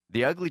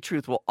The Ugly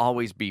Truth will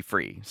always be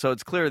free, so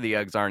it's clear the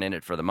Uggs aren't in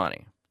it for the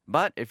money.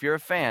 But if you're a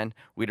fan,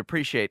 we'd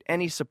appreciate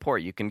any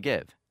support you can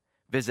give.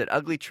 Visit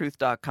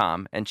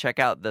uglytruth.com and check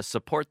out the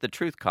Support the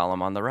Truth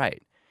column on the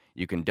right.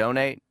 You can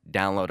donate,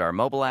 download our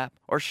mobile app,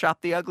 or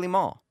shop the Ugly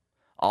Mall.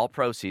 All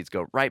proceeds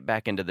go right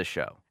back into the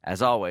show.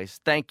 As always,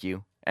 thank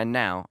you, and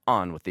now,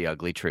 on with the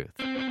Ugly Truth.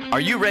 Are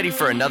you ready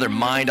for another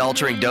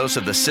mind-altering dose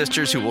of the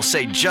sisters who will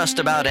say just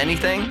about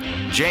anything?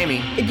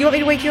 Jamie. Do you want me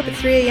to wake you up at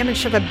 3 a.m. and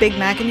shove a Big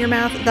Mac in your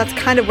mouth? That's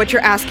kind of what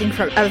you're asking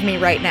of me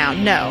right now.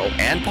 No.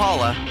 And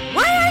Paula.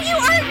 Why are you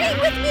arguing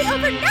with me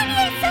over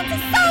 98 cents of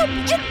soap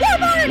in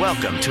Walmart?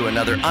 Welcome to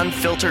another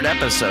unfiltered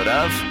episode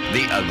of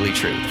The Ugly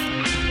Truth.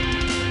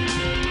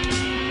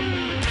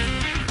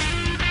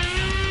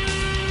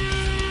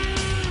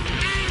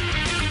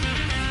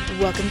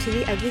 Welcome to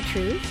The Ugly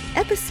Truth,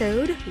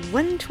 episode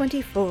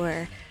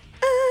 124.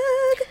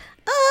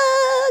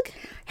 Ugh!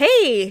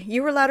 Hey,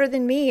 you were louder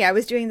than me. I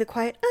was doing the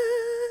quiet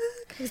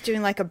ugh. I was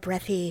doing like a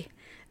breathy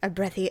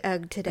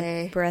ugh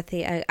today.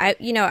 Breathy ugh.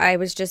 I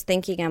was just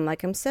thinking,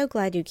 I'm so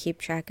glad you keep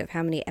track of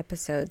how many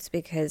episodes,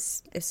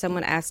 because if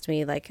someone asked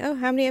me, like, oh,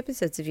 how many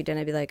episodes have you done?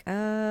 I'd be like,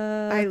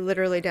 I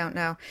literally don't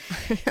know.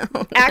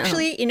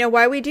 Actually, you know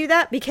why we do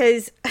that?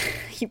 Because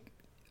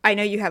I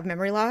know you have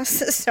memory loss,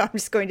 so I'm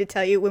just going to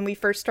tell you, when we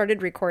first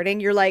started recording,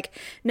 you're like,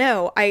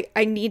 no,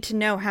 I need to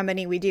know how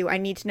many we do. I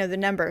need to know the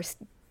numbers,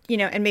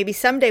 and maybe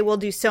someday we'll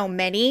do so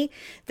many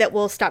that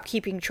we'll stop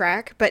keeping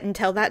track. But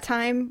until that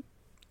time,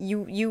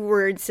 you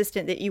were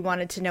insistent that you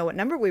wanted to know what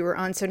number we were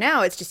on. So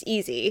now it's just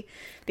easy,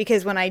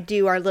 because when I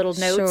do our little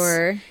notes,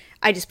 Sure.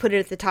 I just put it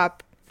at the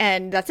top.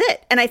 And that's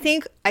it. And I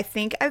think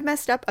I've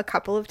messed up a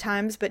couple of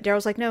times, but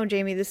Daryl's like, no,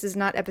 Jamie, this is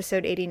not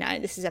episode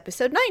 89. This is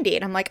episode 90.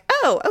 And I'm like,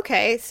 oh,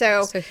 okay.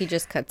 So he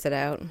just cuts it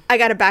out. I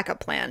got a backup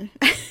plan.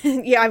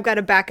 Yeah, I've got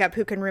a backup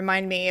who can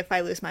remind me if I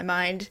lose my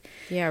mind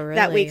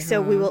that week.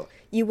 So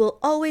you will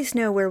always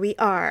know where we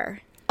are.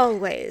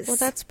 Always. Well,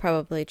 that's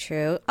probably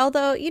true.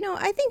 Although,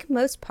 I think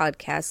most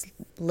podcasts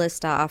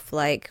list off,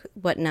 like,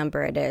 what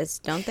number it is,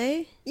 don't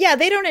they? Yeah,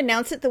 they don't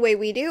announce it the way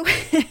we do.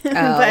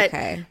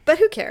 Okay. But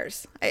who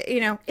cares?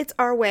 It's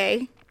our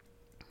way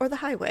or the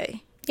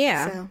highway.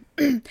 Yeah.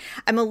 So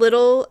I'm a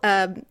little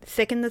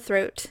thick in the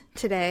throat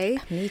today.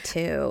 Me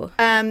too.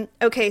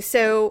 Okay,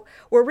 so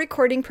we're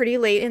recording pretty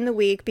late in the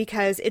week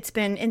because it's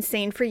been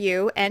insane for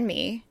you and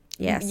me.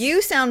 Yes.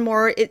 You sound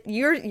more,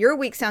 your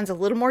week sounds a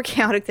little more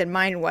chaotic than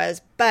mine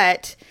was,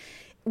 but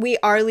we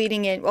are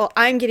leading in. Well,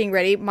 I'm getting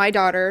ready. My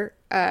daughter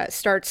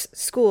starts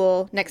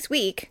school next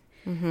week,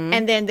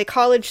 and then the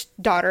college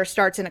daughter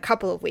starts in a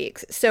couple of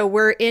weeks. So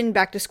we're in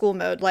back to school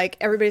mode. Like,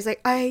 everybody's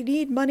like, I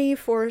need money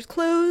for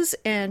clothes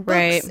and books.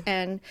 Right.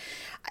 And,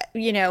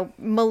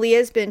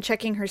 Malia's been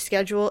checking her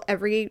schedule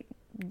every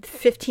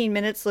 15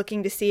 minutes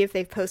looking to see if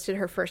they've posted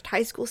her first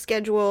high school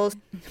schedule,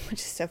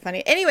 which is so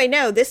funny. Anyway,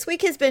 no, this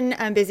week has been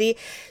busy.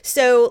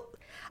 So,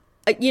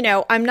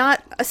 I'm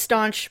not a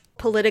staunch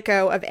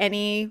politico of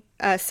any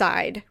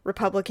side,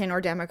 Republican or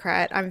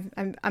Democrat.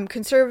 I'm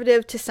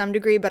conservative to some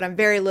degree, but I'm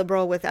very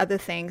liberal with other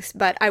things.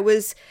 But I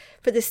was,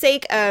 for the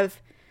sake of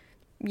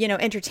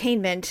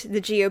entertainment, the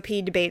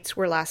GOP debates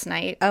were last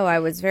night. Oh, I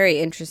was very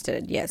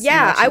interested. Yes.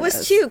 Yeah, I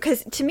was too,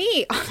 because to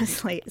me,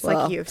 honestly, it's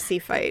like a UFC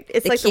fight.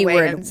 It's like the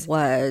weigh-ins.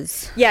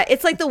 Was. Yeah,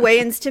 it's like the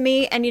weigh-ins to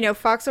me. And,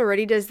 Fox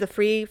already does the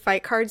free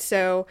fight card.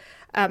 So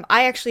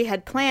I actually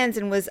had plans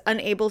and was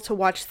unable to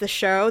watch the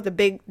show, the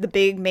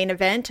big main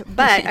event.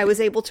 But I was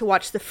able to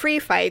watch the free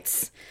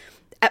fights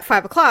at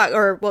 5 o'clock,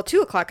 or 2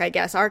 o'clock, I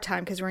guess, our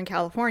time, because we're in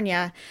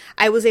California.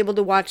 I was able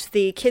to watch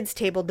the kids'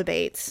 table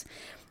debates.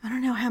 I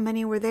don't know how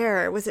many were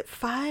there. Was it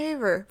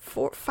 5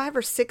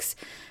 or 6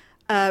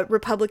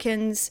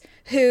 Republicans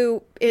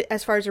who,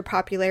 as far as their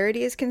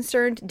popularity is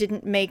concerned,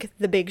 didn't make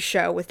the big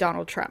show with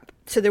Donald Trump?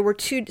 So there were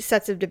 2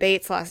 sets of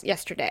debates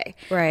yesterday.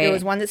 Right. There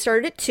was one that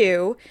started at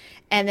 2,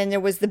 and then there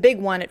was the big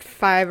one at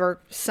 5 or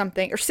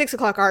something, or 6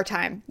 o'clock our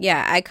time.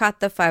 Yeah, I caught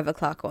the 5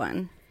 o'clock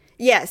one.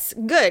 Yes,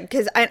 good,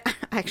 because I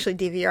actually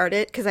DVR'd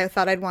it because I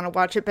thought I'd want to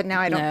watch it, but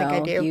now I don't think I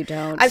do. No, you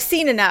don't. I've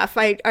seen enough.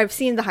 I've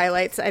seen the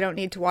highlights. I don't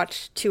need to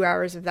watch 2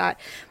 hours of that.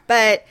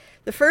 But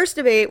the first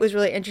debate was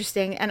really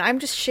interesting, and I'm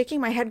just shaking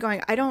my head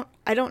going, I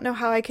don't know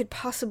how I could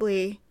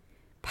possibly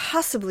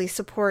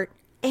support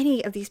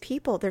any of these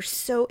people. They're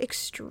so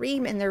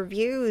extreme in their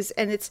views,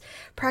 and it's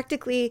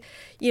practically,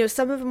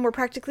 some of them were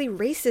practically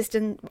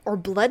racist or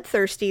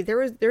bloodthirsty.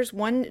 There's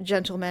one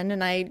gentleman,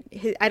 and I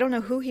don't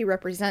know who he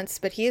represents,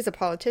 but he is a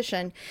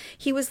politician.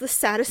 He was the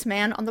saddest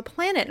man on the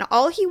planet, and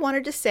all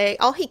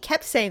he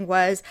kept saying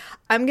was,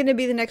 I'm going to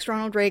be the next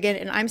Ronald Reagan,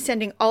 and I'm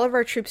sending all of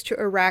our troops to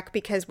Iraq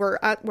because we're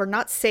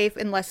not safe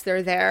unless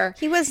they're there.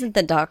 He wasn't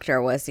the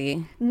doctor, was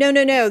he?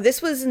 No.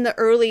 This was in the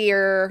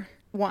earlier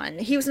one.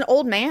 He was an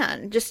old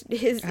man. It's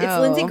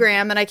Lindsey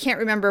Graham, and I can't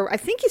remember. I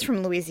think he's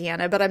from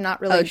Louisiana, but I'm not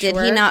really sure. Oh,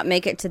 did he not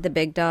make it to the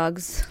big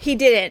dogs? He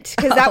didn't,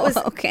 because that was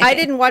okay. I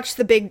didn't watch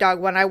the big dog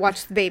one. I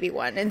watched the baby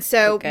one, and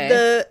so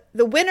the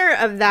winner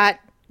of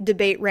that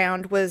debate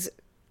round was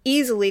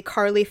easily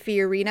Carly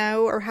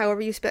Fiorina, or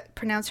however you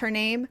pronounce her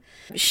name.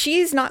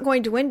 She's not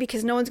going to win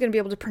because no one's going to be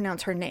able to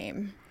pronounce her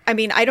name. I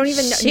mean, I don't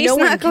even know. She's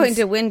not going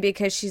to win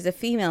because she's a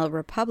female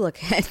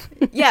Republican.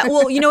 Yeah,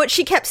 well, you know what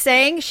she kept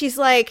saying? She's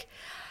like,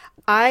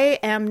 I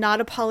am not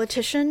a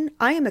politician.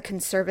 I am a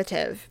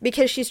conservative.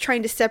 Because she's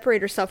trying to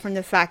separate herself from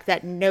the fact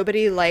that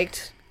nobody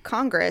liked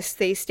Congress.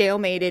 They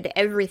stalemated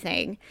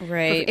everything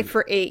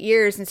for 8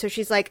 years. And so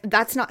she's like,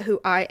 that's not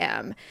who I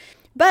am.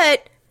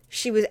 But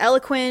she was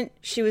eloquent.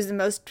 She was the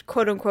most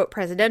quote unquote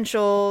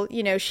presidential.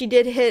 You know, she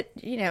did hit,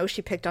 you know,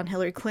 she picked on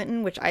Hillary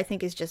Clinton, which I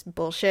think is just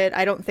bullshit.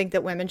 I don't think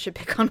that women should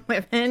pick on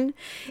women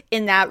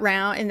in that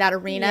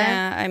arena.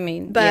 Yeah, I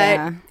mean,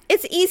 but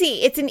it's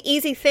easy. It's an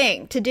easy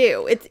thing to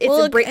do.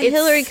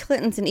 Hillary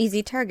Clinton's an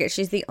easy target.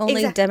 She's the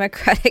only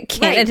Democratic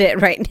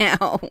candidate right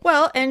now.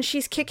 Well, and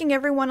she's kicking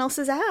everyone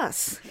else's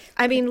ass.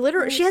 I mean,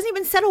 literally, she hasn't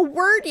even said a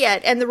word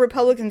yet, and the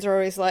Republicans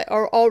are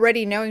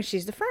already knowing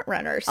she's the front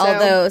runner. So.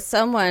 Although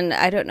someone,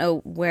 I don't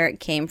know where it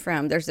came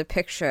from, there's a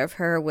picture of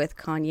her with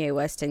Kanye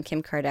West and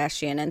Kim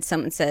Kardashian, and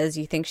someone says,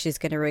 "You think she's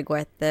going to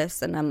regret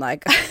this?" And I'm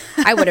like,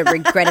 I would have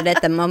regretted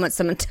it the moment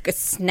someone took a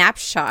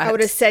snapshot. I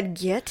would have said,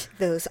 "Get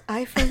those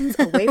iPhones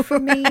away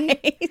from me."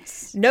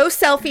 No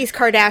selfies,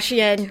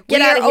 Kardashian.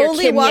 Get out of here,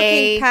 only Kim walking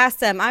Ye. past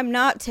them. I'm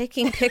not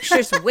taking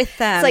pictures with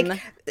them. It's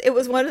like it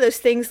was one of those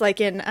things like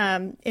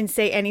in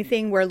Say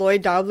Anything where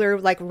Lloyd Dobler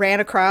like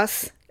ran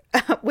across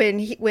when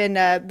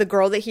the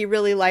girl that he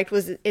really liked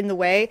was in the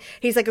way.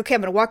 He's like, okay,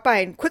 I'm gonna walk by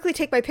and quickly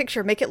take my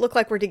picture, make it look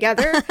like we're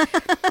together.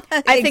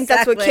 I think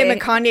that's what Kim and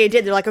Kanye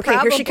did. They're like, okay,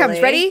 here she comes,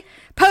 ready,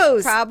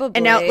 pose. Probably.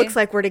 And now it looks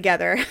like we're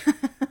together.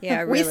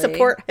 Yeah, really. We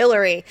support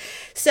Hillary.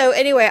 So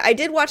anyway, I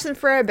did watch them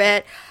for a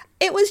bit.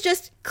 It was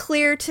just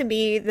clear to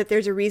me that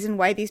there's a reason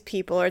why these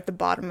people are at the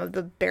bottom of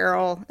the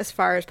barrel as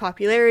far as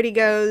popularity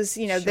goes.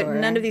 You know, that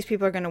none of these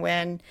people are going to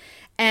win,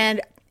 and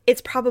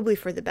it's probably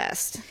for the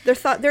best.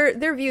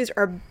 Their views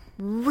are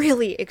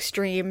really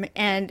extreme,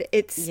 and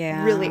it's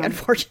really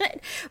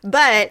unfortunate.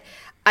 But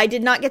I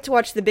did not get to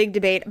watch the big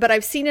debate, but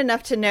I've seen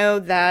enough to know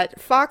that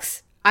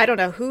Fox, I don't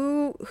know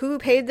who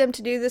paid them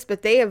to do this,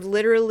 but they have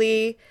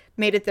literally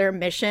made it their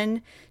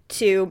mission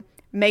to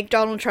make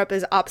Donald Trump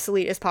as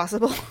obsolete as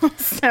possible.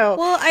 So,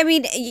 well, I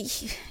mean,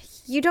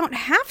 you don't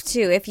have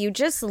to if you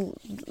just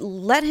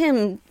let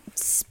him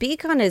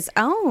speak on his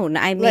own.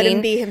 I mean, let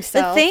him be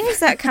himself. The things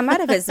that come out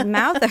of his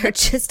mouth are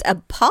just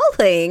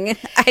appalling.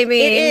 I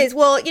mean, it is.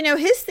 Well, you know,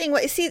 his thing.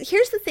 See,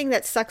 here's the thing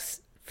that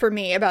sucks for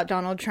me about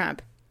Donald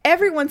Trump.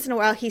 Every once in a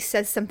while, he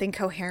says something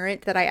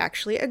coherent that I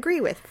actually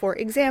agree with. For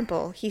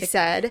example, he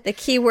said... The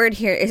key word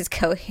here is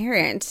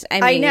coherent.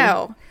 I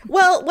know.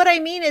 Well, what I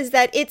mean is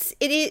that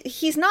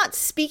he's not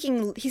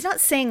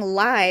saying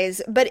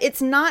lies, but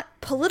it's not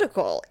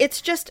political.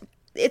 It's just...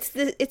 It's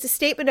a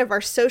statement of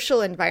our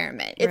social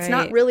environment. It's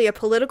not really a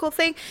political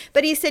thing.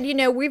 But he said, you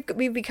know,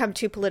 we've become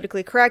too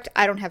politically correct.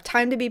 I don't have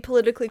time to be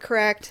politically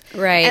correct.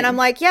 Right. And I'm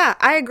like, yeah,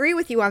 I agree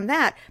with you on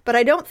that. But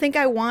I don't think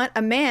I want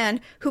a man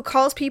who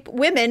calls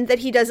women that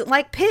he doesn't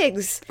like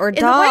pigs or in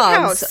dogs the White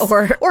House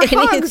or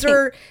hogs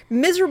or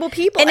miserable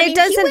people. And it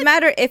doesn't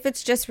matter if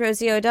it's just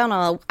Rosie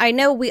O'Donnell. I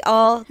know we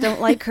all don't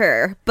like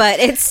her, but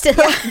it's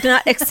still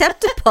not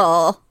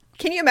acceptable.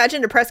 Can you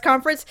imagine a press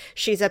conference?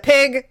 She's a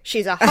pig.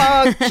 She's a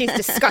hog. She's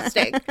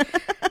disgusting. Vote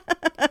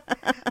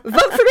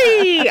for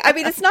me. I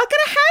mean, it's not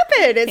going to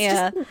happen. It's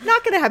just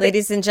not going to happen.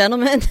 Ladies and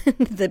gentlemen,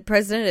 the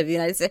president of the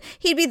United States,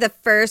 he'd be the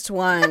first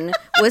one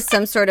with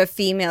some sort of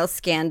female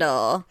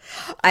scandal.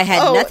 I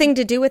had nothing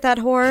to do with that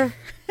whore.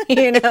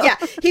 You know? Yeah.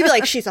 He'd be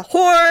like, she's a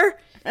whore.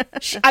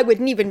 I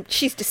wouldn't even.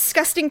 She's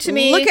disgusting to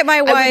me. Look at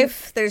my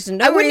wife. There's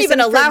no. I wouldn't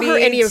even allow her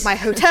any of my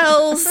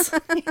hotels.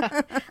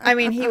 Yeah. I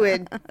mean, he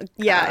would.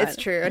 Yeah, it's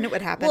true, and it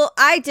would happen. Well,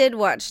 I did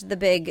watch the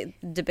big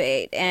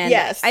debate, and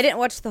I didn't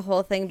watch the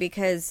whole thing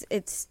because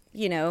it's,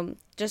 you know,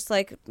 just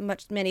like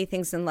many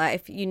things in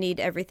life, you need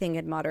everything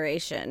in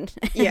moderation.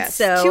 Yes.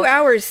 So 2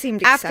 hours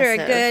seemed excessive.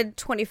 After a good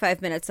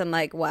 25 minutes, I'm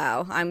like,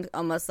 wow, I'm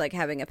almost like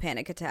having a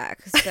panic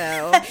attack.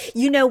 So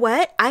you know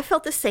what? I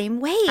felt the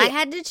same way. I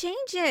had to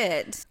change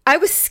it. I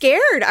was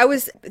scared.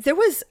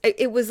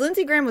 It was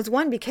Lindsey Graham was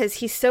one because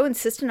he's so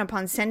insistent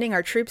upon sending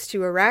our troops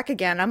to Iraq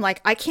again. I'm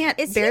like, I can't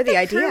bear the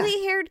idea.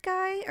 Curly-haired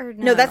guy or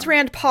no? No, that's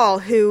Rand Paul,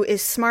 who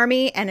is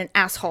smarmy and an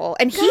asshole,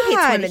 and he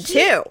hates women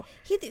too.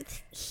 He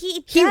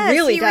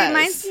really does. He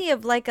reminds me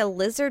of like a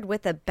lizard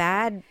with a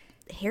bad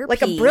hairpiece.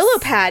 Like a Brillo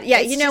pad. Yeah,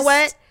 you know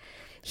what?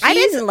 I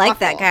didn't like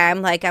that guy.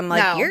 I'm like,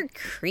 no. You're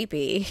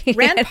creepy.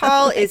 Rand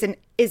Paul is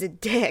a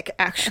dick,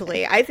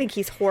 actually. I think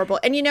he's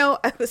horrible. And you know,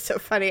 it was so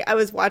funny. I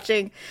was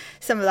watching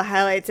some of the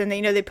highlights, and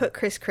they put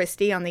Chris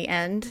Christie on the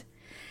end.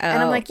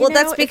 And I'm like, well,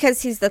 that's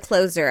because he's the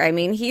closer. I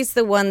mean, he's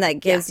the one that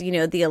gives,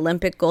 the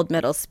Olympic gold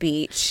medal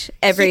speech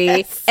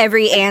every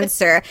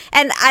answer.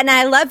 And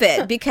I love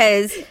it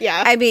because,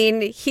 I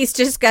mean, he's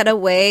just got a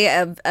way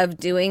of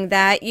doing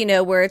that,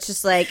 where it's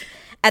just like,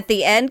 at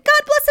the end,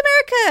 God bless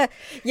America.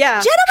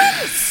 Yeah.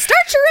 Gentlemen,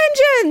 start your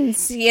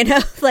friends, you know,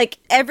 like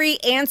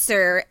every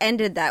answer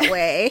ended that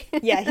way.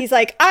 Yeah, he's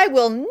like, I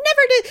will never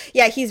do.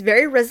 Yeah, he's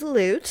very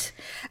resolute.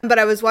 But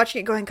I was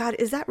watching it going, God,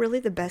 is that really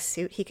the best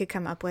suit he could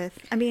come up with?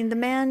 I mean, the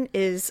man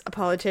is a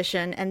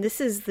politician, and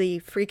this is the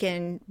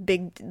freaking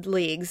big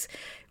leagues.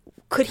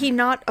 Could he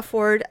not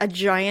afford a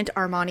giant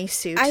Armani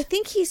suit? I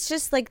think he's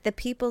just like the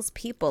people's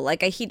people.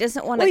 Like he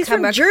doesn't want to he's come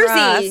from across.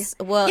 Jersey.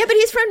 Well, yeah, but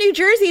he's from New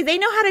Jersey. They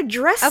know how to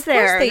dress of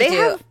there. Course they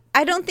do.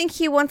 I don't think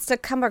he wants to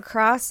come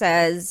across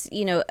as,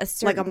 you know, a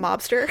certain, like a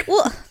mobster.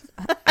 Well,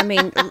 I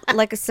mean,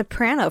 like a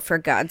soprano, for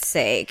God's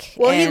sake.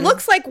 Well, he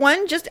looks like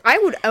one. I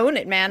would own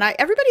it, man.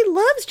 Everybody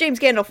loves James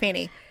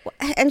Gandolfini.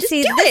 And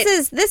see,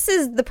 this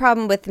is the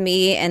problem with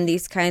me and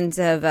these kinds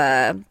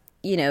of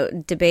you know,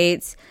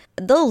 debates.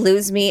 They'll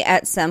lose me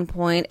at some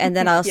point, and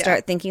then I'll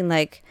start thinking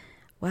like,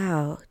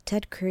 wow,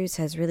 Ted Cruz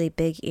has really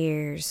big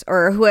ears,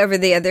 or whoever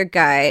the other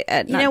guy.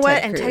 You know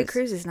what? And Ted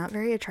Cruz is not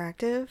very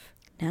attractive.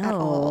 No. At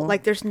all.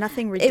 Like, there's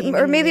nothing redeeming.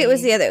 Or maybe it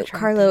was the other,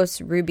 Carlos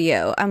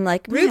Rubio. I'm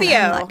like,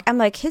 Rubio. I'm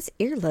like, his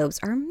earlobes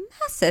are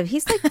massive.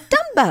 He's like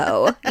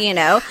Dumbo, you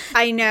know?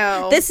 I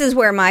know. This is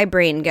where my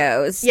brain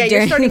goes. Yeah,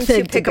 you're starting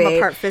to pick him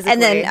apart physically.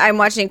 And then I'm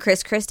watching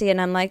Chris Christie,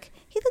 and I'm like,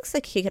 he looks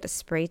like he got a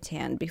spray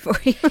tan before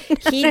he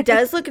He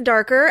does look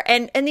darker.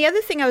 And the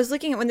other thing I was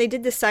looking at when they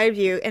did the side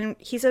view, and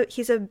he's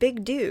a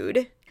big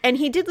dude. And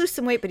he did lose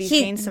some weight, but he's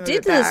gained some of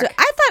it back.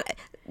 I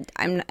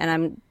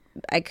thought,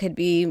 I could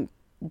be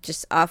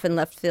just off in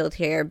left field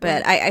here,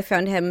 but I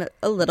found him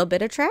a little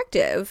bit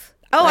attractive.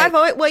 Oh,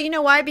 like, well, you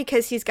know why?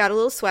 Because he's got a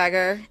little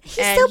swagger. He's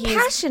so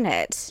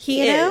passionate.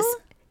 He is.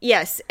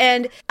 Yes,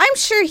 and I'm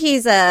sure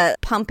he's a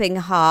pumping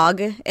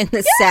hog in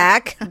the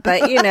sack,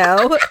 but you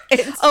know.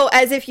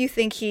 As if you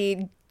think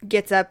he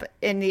gets up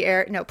in the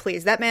air. No,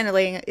 please. That man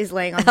is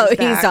laying on his back.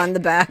 He's on the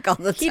back all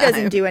the time. He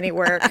doesn't do any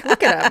work.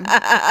 Look at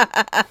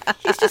him.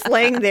 He's just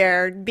laying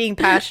there being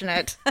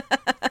passionate.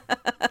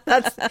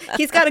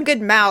 He's got a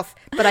good mouth,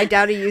 but I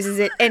doubt he uses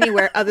it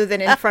anywhere other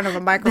than in front of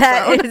a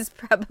microphone. That is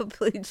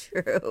probably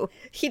true.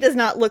 He does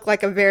not look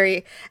like a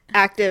very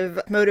active,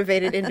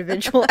 motivated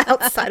individual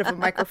outside of a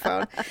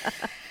microphone.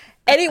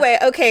 Anyway,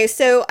 okay,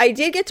 so I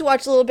did get to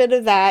watch a little bit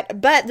of that,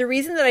 but the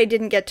reason that I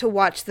didn't get to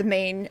watch the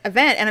main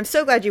event, and I'm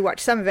so glad you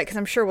watched some of it because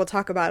I'm sure we'll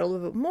talk about it a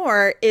little bit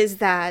more, is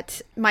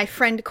that my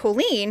friend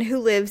Colleen, who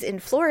lives in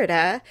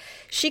Florida,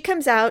 she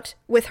comes out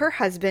with her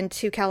husband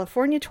to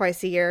California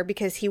twice a year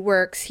because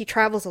he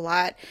travels a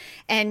lot,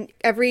 and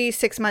every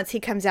 6 months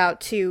he comes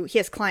out he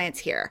has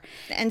clients here.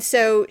 And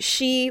so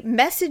she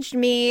messaged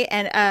me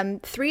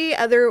and 3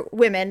 other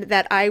women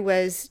that I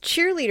was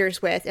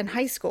cheerleaders with in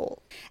high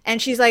school.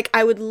 And she's like,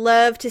 I would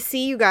love to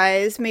see you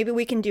guys. Maybe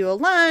we can do a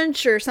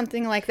lunch or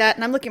something like that.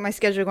 And I'm looking at my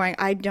schedule going,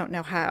 I don't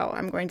know how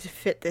I'm going to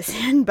fit this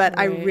in, but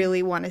right. I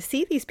really want to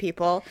see these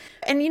people.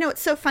 And, you know,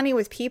 it's so funny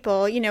with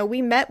people. You know,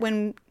 we met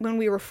when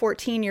we were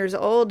 14 years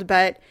old,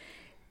 but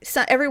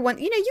everyone,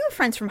 you know, you have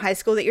friends from high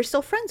school that you're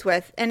still friends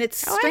with. And it's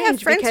strange I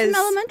have friends from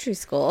elementary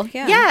school.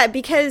 Yeah. Yeah,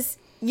 because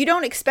you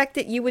don't expect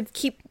that you would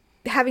keep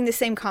having the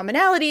same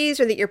commonalities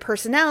or that your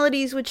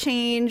personalities would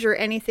change or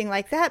anything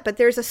like that. But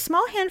there's a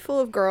small handful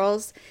of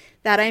girls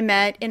that I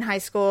met in high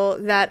school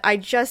that I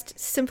just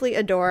simply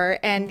adore.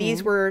 And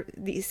these were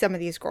some of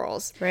these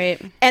girls.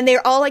 Right. And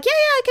they're all like, yeah,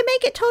 I can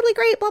make it. Totally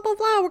great. Blah, blah,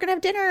 blah. We're going to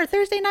have dinner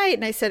Thursday night.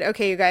 And I said,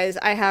 okay, you guys,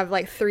 I have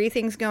like 3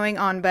 things going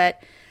on,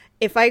 but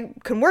if I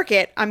can work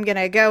it, I'm going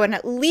to go and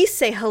at least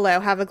say hello,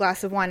 have a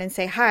glass of wine and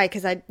say hi.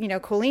 Cause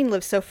Colleen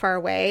lives so far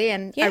away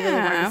and I really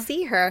wanted to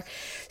see her.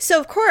 So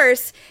of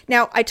course,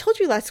 now I told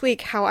you last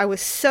week how I was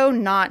so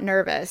not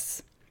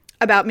nervous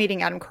about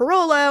meeting Adam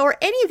Carolla or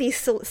any of these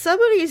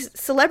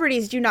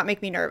celebrities do not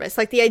make me nervous.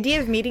 Like the idea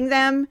of meeting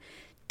them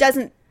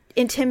doesn't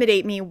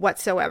intimidate me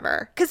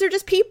whatsoever because they're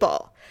just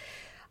people.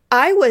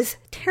 I was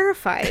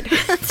terrified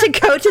to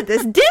go to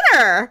this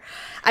dinner.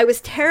 I was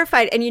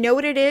terrified. And you know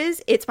what it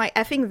is? It's my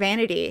effing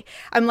vanity.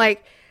 I'm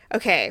like,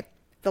 okay,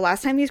 the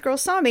last time these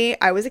girls saw me,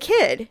 I was a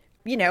kid.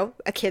 You know,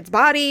 a kid's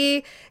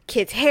body,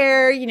 kid's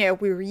hair, you know,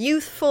 we were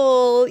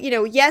youthful. You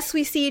know, yes,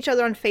 we see each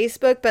other on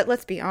Facebook, but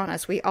let's be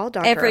honest, we all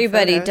doctor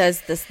Everybody does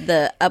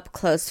the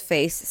up-close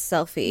face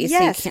selfie so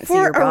you can't see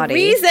your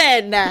body.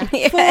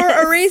 Yes.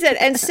 For a reason.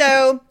 And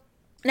so,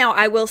 now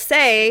I will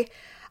say,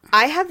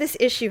 I have this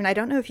issue, and I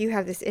don't know if you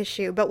have this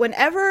issue, but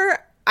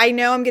whenever I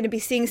know I'm going to be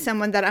seeing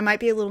someone that I might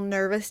be a little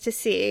nervous to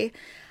see,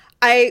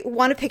 I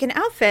want to pick an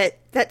outfit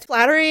that's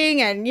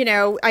flattering and, you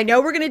know, I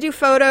know we're going to do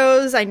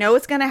photos. I know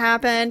it's going to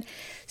happen.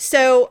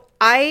 So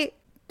I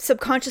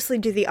subconsciously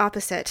do the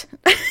opposite.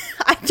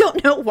 I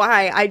don't know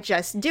why. I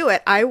just do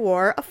it. I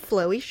wore a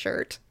flowy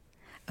shirt.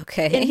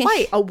 Okay. In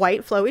white, a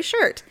white flowy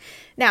shirt.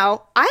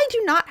 Now, I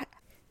do not...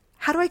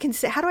 How do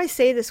I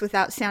say this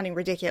without sounding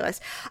ridiculous?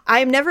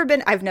 I've never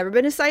been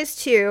a size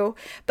 2,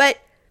 but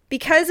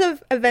because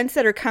of events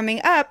that are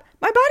coming up,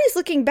 my body's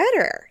looking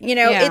better. You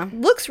know, It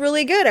looks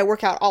really good. I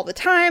work out all the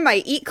time.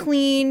 I eat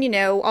clean, you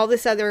know, all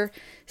this other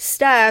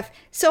stuff.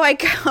 So I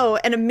go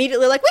and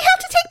immediately like, we have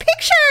to take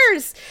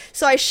pictures.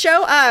 So I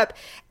show up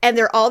and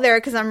they're all there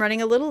because I'm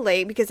running a little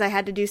late because I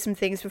had to do some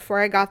things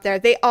before I got there.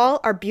 They all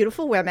are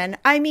beautiful women.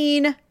 I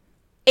mean,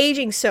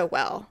 aging so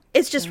well.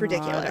 It's just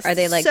ridiculous. Are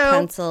they like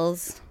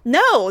pencils?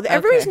 No,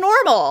 everybody's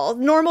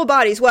normal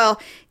bodies.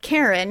 Well,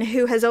 Karen,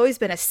 who has always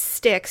been a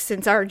stick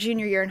since our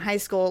junior year in high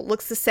school,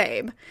 looks the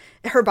same.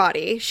 Her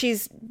body.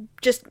 She's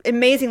just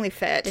amazingly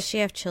fit. Does she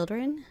have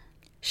children?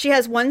 She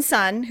has one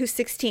son who's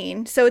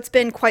 16, so it's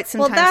been quite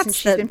some time since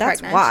she's been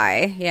pregnant. That's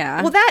why,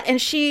 yeah. Well,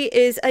 and she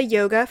is a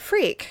yoga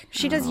freak.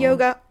 She does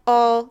yoga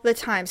all the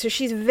time, so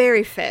she's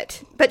very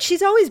fit. But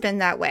she's always been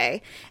that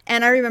way.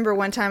 And I remember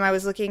one time I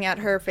was looking at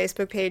her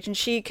Facebook page, and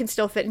she can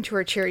still fit into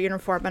her cheer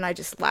uniform, and I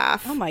just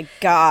laugh. Oh, my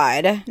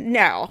God.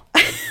 No.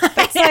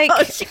 That's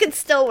like, she can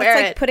still wear it.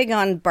 It's like putting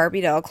on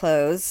Barbie doll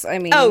clothes. I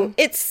mean. Oh,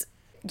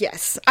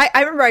 yes. I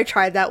remember I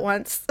tried that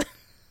once.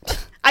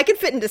 I could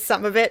fit into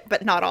some of it,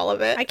 but not all of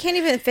it. I can't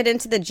even fit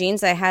into the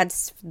jeans I had,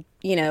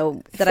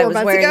 that I was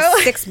wearing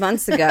 6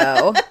 months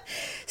ago.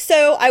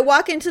 So I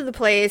walk into the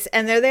place,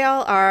 and there they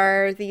all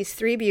are, these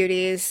three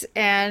beauties,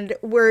 and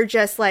we're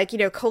just like,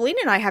 Colleen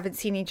and I haven't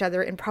seen each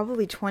other in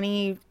probably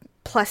 20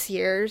 plus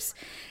years.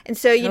 And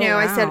so,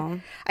 wow.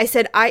 I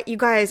said, you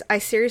guys, I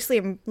seriously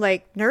am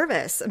like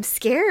nervous. I'm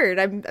scared.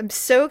 I'm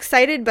so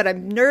excited, but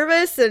I'm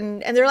nervous.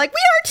 And they're like, we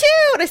are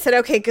too. And I said,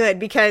 okay, good.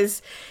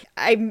 Because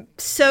I'm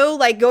so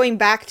like going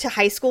back to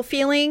high school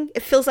feeling.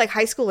 It feels like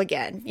high school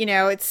again.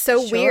 It's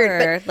so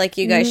weird. But like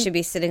you guys should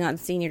be sitting on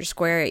Senior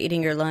Square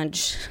eating your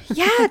lunch.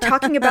 Yeah.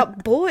 Talking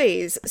about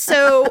boys.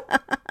 So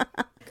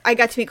I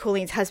got to meet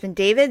Colleen's husband,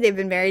 David. They've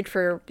been married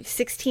for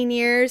 16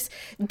 years.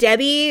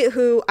 Debbie,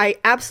 who I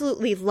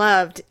absolutely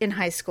loved in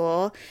high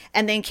school.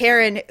 And then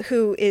Karen,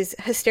 who is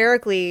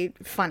hysterically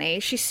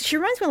funny. She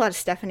reminds me a lot of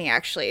Stephanie,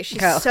 actually.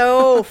 She's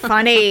so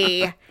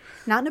funny.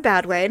 Not in a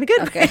bad way, in a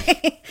good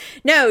way.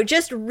 No,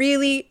 just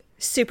really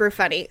super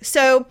funny.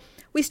 So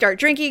we start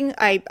drinking.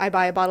 I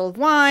buy a bottle of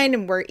wine,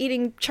 and we're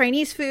eating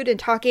Chinese food and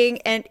talking.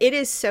 And it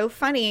is so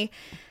funny.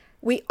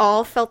 We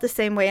all felt the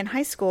same way in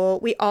high school.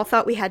 We all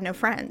thought we had no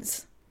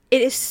friends.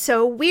 It is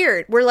so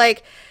weird. We're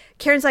like,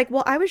 Karen's like,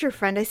 well, I was your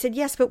friend. I said,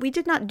 yes, but we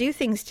did not do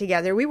things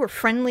together. We were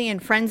friendly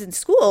and friends in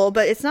school,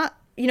 but it's not,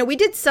 we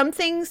did some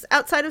things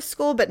outside of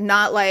school, but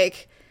not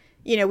like,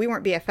 we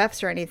weren't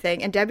BFFs or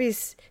anything. And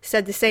Debbie's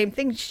said the same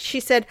thing. She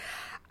said,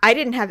 I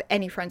didn't have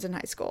any friends in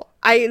high school.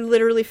 I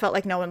literally felt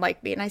like no one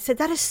liked me. And I said,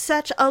 that is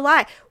such a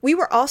lie. We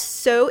were all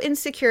so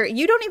insecure.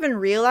 You don't even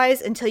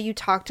realize until you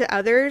talk to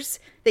others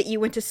that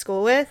you went to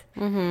school with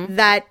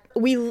that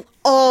we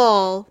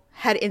all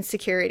had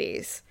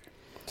insecurities.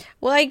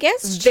 Well, I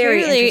guess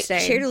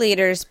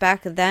cheerleaders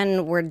back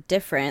then were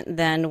different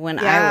than when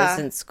I was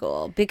in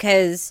school.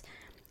 Because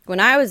when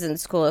I was in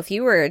school, if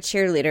you were a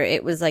cheerleader,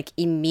 it was like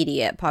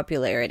immediate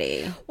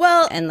popularity.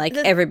 Well, and like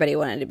everybody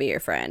wanted to be your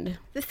friend.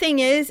 The thing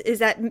is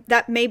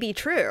that may be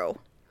true.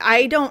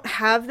 I don't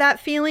have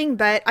that feeling,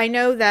 but I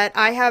know that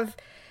I have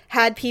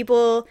had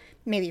people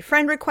maybe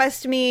friend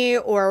request me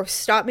or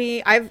stop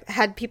me. I've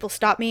had people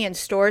stop me in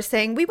stores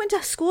saying, we went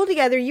to school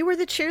together. You were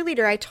the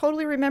cheerleader. I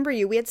totally remember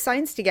you. We had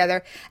signs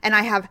together. And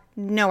I have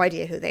no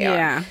idea who they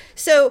are.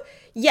 So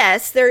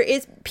yes, there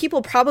is,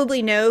 people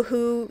probably know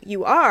who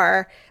you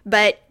are,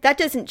 but that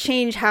doesn't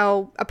change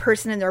how a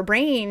person in their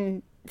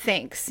brain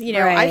thinks.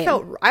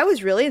 I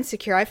was really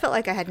insecure. I felt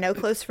like I had no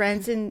close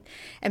friends, and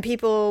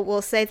people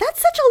will say,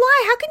 that's such a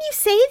lie. How can you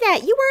say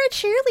that? You were a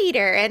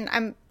cheerleader. And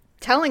I'm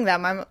telling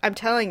them, I'm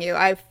telling you,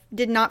 I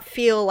did not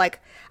feel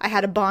like I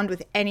had a bond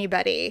with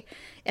anybody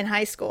in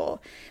high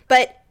school.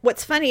 But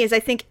what's funny is I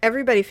think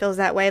everybody feels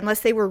that way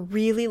unless they were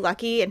really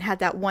lucky and had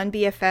that one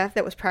BFF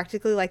that was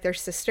practically like their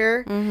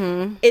sister.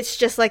 It's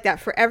just like that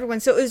for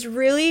everyone. So it was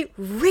really,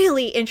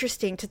 really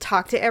interesting to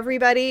talk to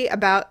everybody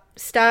about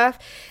stuff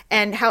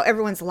and how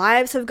everyone's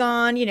lives have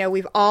gone.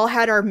 We've all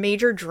had our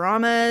major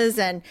dramas,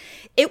 and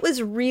it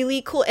was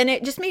really cool. And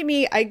it just made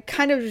me, I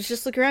kind of was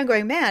just looking around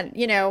going, man,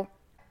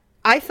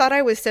 I thought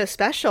I was so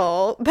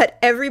special, but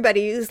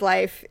everybody's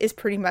life is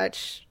pretty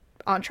much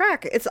on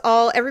track. It's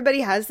all,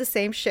 everybody has the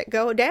same shit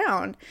go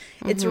down.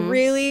 It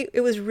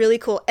was really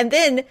cool. And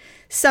then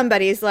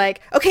somebody's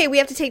like, okay, we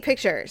have to take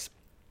pictures.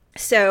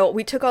 So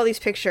we took all these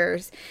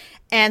pictures,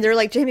 and they're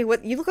like, Jamie,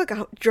 what, you look like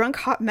a drunk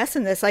hot mess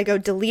in this. I go,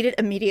 delete it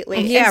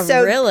immediately. Yeah,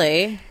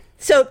 really?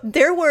 So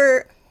there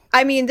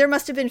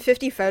must have been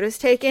 50 photos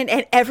taken,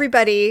 and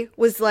everybody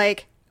was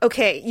like,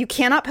 okay, you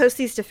cannot post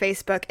these to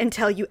Facebook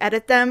until you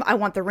edit them. I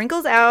want the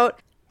wrinkles out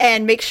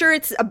and make sure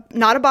it's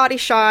not a body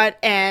shot.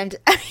 And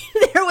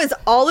there was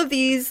all of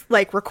these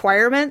like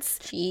requirements.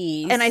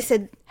 Jeez. And I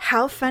said,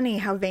 how funny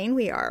how vain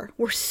we are.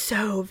 We're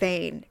so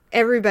vain.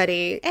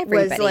 Everybody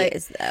was like,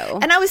 is though.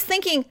 And I was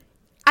thinking,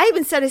 I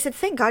said,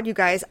 thank God, you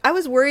guys. I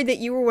was worried that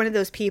you were one of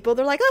those people.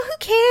 They're like, oh, who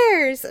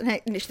cares?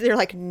 And they're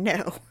like,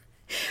 no,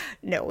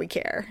 we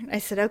care. I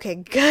said, okay,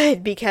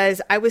 good.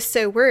 Because I was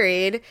so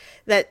worried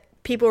that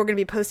people were going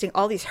to be posting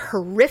all these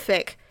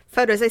horrific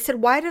photos. I said,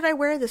 why did I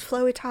wear this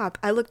flowy top?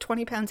 I look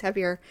 20 pounds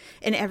heavier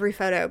in every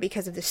photo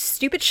because of this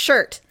stupid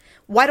shirt.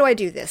 Why do I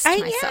do this to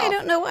myself? Yeah, I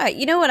don't know why.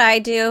 You know what I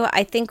do?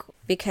 I think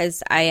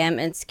because I am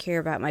insecure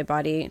about my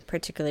body,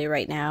 particularly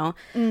right now,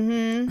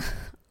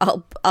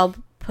 I'll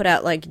put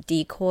out like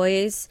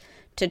decoys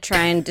to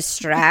try and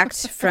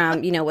distract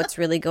from, what's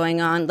really going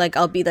on. Like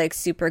I'll be like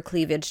super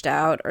cleavaged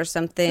out or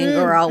something,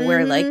 or I'll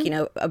wear like,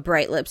 a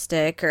bright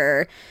lipstick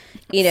or,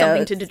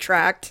 something to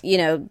detract,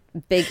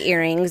 big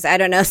earrings. I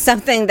don't know,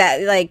 something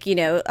that like,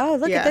 oh,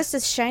 look at this,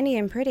 is shiny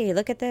and pretty.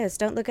 Look at this.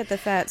 Don't look at the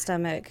fat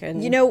stomach.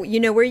 And you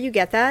know where you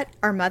get that?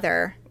 Our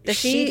mother. Does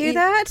she do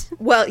that?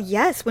 Well,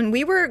 yes. When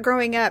we were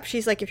growing up,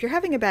 she's like, if you're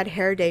having a bad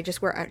hair day,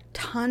 just wear a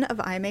ton of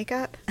eye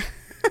makeup.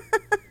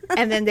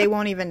 And then they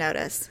won't even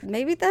notice.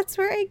 Maybe that's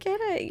where I get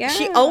it. Yeah.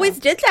 She always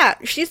did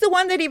that. She's the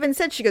one that even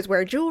said, she goes,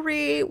 wear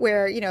jewelry,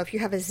 wear, if you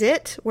have a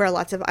zit, wear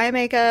lots of eye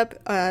makeup,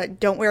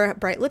 don't wear a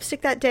bright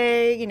lipstick that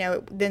day,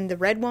 then the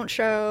red won't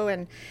show.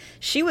 And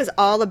she was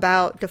all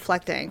about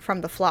deflecting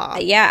from the flaw.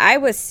 Yeah, I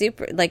was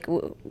super, like,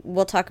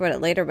 we'll talk about it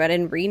later, but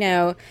in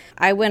Reno,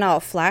 I went all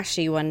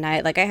flashy one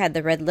night. Like, I had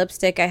the red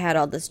lipstick, I had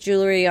all this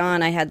jewelry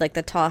on, I had, like,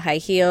 the tall high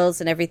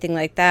heels and everything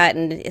like that.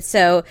 And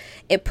so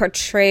it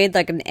portrayed,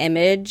 like, an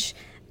image.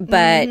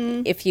 But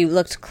if you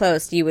looked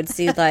close, you would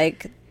see,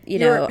 like,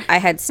 I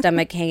had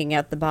stomach hanging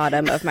out the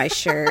bottom of my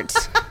shirt.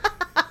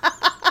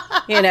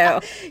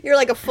 You're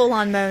like a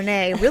full-on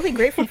Monet. Really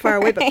great from far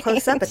away, but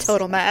close up, a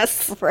total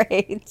mess.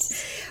 Right.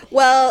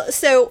 Well,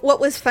 so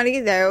what was funny,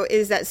 though,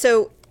 is that,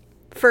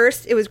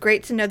 first, it was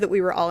great to know that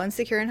we were all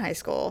insecure in high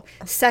school.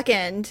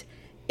 Second,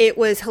 it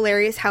was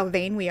hilarious how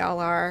vain we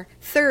all are.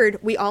 Third,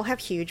 we all have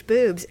huge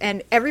boobs.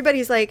 And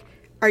everybody's like,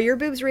 are your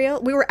boobs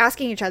real? We were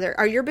asking each other,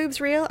 are your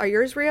boobs real? Are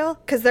yours real?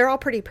 Because they're all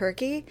pretty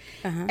perky.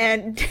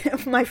 And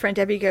my friend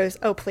Debbie goes,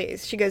 oh,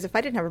 please. She goes, if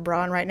I didn't have a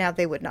bra on right now,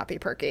 they would not be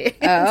perky.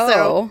 Oh.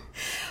 So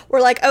we're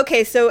like,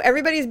 okay, so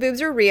everybody's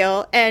boobs are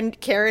real. And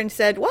Karen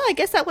said, well, I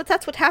guess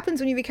that's what happens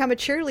when you become a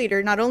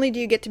cheerleader. Not only do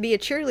you get to be a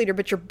cheerleader,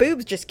 but your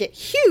boobs just get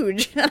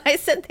huge. And I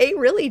said, they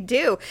really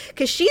do.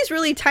 Because she's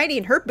really tiny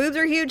and her boobs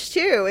are huge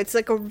too. It's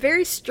like a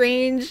very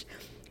strange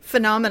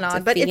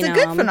phenomenon, but it's a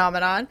good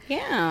phenomenon.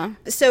 Yeah.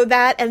 So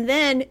that, and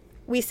then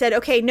we said,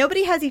 okay,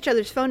 nobody has each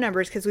other's phone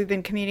numbers because we've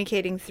been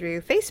communicating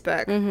through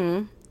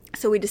Facebook.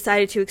 So we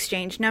decided to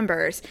exchange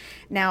numbers.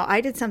 Now,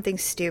 I did something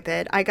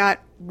stupid. I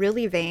got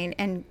really vain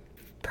and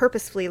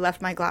purposefully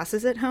left my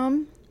glasses at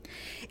home.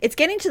 It's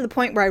getting to the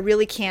point where I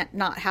really can't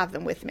not have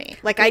them with me.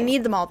 Like, I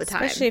need them all the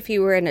time. Especially if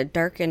you were in a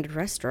darkened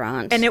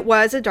restaurant. And it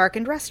was a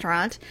darkened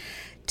restaurant.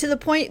 To the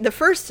point, the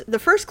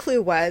first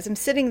clue was, I'm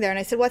sitting there and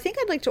I said, well, I think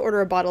I'd like to order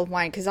a bottle of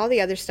wine because all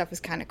the other stuff is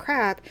kind of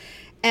crap.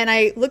 And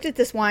I looked at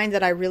this wine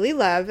that I really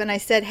love and I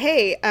said,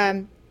 hey,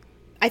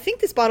 I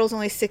think this bottle's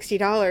only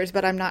 $60,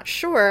 but I'm not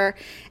sure.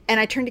 And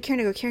I turned to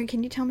Karen and I go, Karen,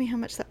 can you tell me how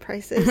much that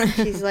price is? And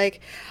she's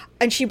like,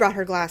 and she brought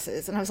her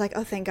glasses. And I was like,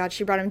 oh, thank God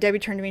she brought them. Debbie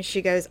turned to me and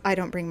she goes, I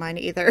don't bring mine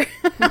either.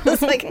 I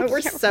was like,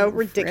 we're so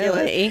ridiculous.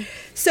 Really?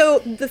 So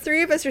the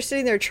three of us are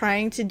sitting there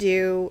trying to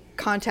do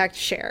contact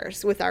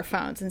shares with our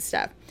phones and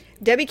stuff.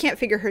 Debbie can't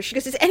figure her. She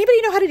goes, does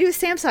anybody know how to do a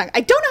Samsung? I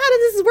don't know how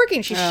this is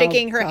working. She's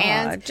shaking her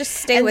hands. Just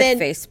stay with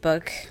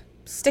Facebook.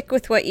 Stick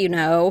with what you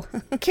know.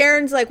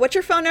 Karen's like, what's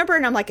your phone number?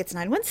 And I'm like, it's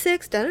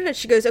 916. Da, da, da.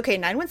 She goes, okay,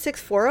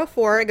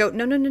 916-404. I go,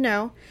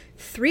 no.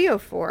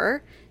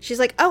 304. She's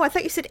like, oh, I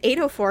thought you said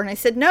 804. And I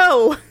said,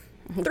 no,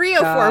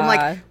 304. I'm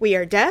like, we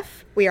are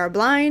deaf. We are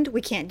blind.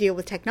 We can't deal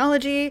with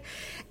technology.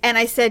 And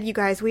I said, you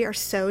guys, we are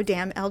so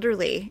damn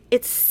elderly.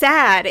 It's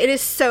sad. It is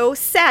so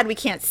sad. We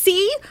can't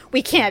see.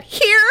 We can't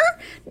hear.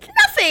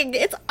 Nothing.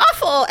 It's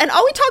awful. And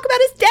all we talk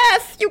about is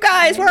death. You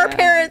guys, we're our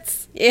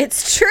parents.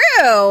 It's true.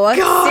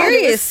 God,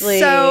 seriously.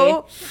 It was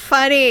so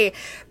funny.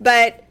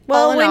 But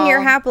well, when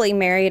you're happily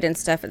married and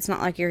stuff, it's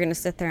not like you're going to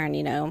sit there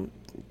and,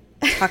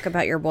 talk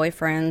about your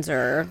boyfriends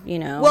or,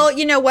 Well,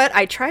 you know what?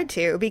 I tried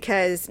to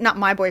because, not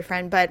my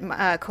boyfriend,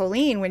 but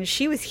Colleen, when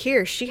she was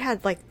here, she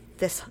had like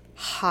this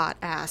hot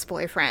ass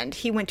boyfriend.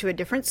 He went to a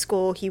different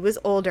school. He was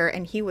older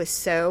and he was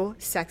so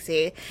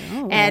sexy.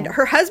 Oh. And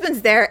her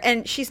husband's there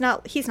and he's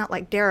not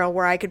like Daryl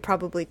where I could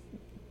probably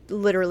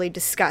literally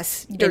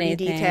discuss dirty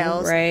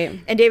details. Right.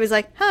 And Dave was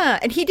like, huh.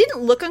 And he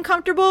didn't look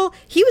uncomfortable.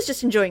 He was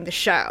just enjoying the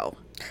show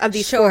of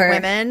these four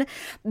women.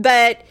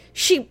 But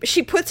she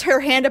puts her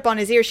hand up on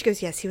his ear. She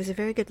goes, yes, he was a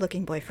very good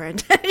looking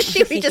boyfriend.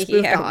 We just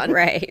moved on.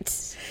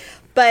 Right.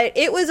 But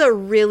it was a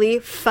really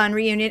fun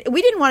reunion.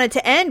 We didn't want it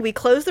to end. We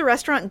closed the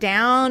restaurant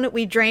down.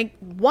 We drank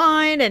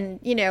wine and,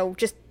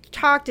 just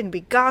talked and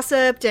we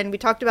gossiped and we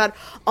talked about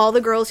all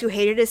the girls who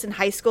hated us in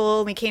high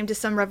school. We came to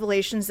some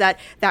revelations that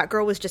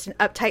girl was just an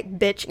uptight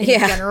bitch in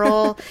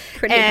general.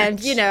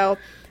 And, much.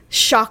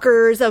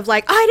 Shockers of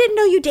like, I didn't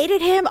know you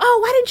dated him. Oh,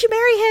 why didn't you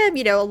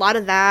marry him? A lot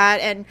of that.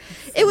 And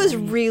it was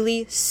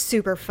really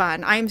super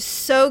fun. I'm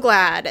so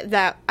glad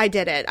that I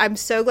did it. I'm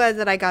so glad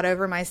that I got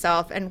over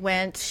myself and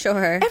went.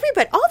 Sure.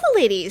 Everybody, all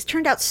the ladies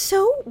turned out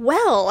so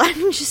well.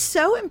 I'm just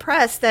so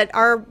impressed that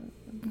our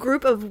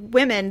group of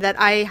women that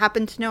I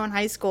happen to know in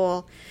high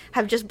school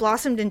have just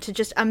blossomed into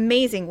just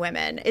amazing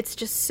women. It's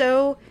just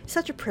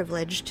such a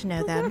privilege to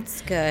know them.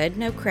 That's good.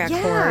 No crack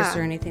whores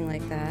or anything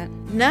like that.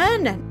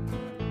 None.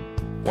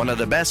 One of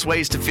the best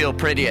ways to feel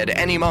pretty at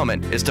any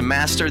moment is to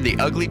master the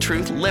Ugly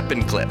Truth Lip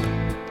and Clip.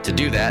 To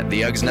do that,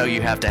 the Uggs know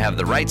you have to have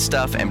the right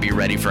stuff and be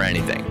ready for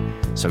anything.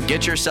 So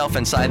get yourself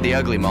inside the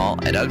Ugly Mall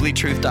at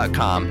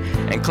uglytruth.com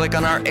and click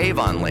on our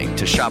Avon link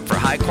to shop for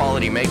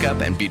high-quality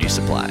makeup and beauty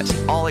supplies,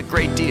 all at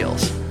great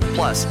deals.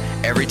 Plus,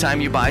 every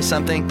time you buy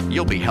something,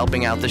 you'll be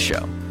helping out the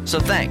show. So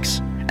thanks.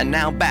 And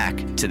now back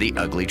to the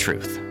Ugly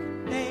Truth.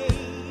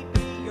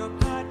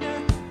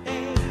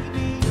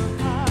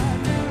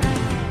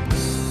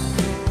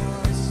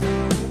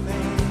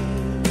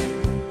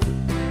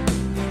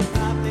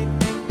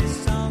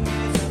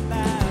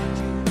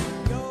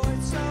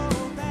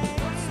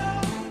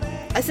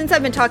 Since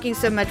I've been talking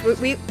so much,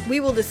 we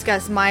will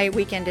discuss my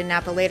weekend in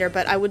Napa later,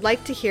 but I would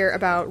like to hear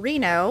about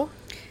Reno.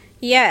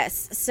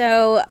 Yes.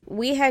 So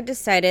we had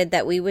decided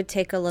that we would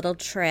take a little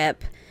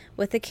trip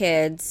with the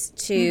kids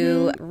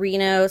to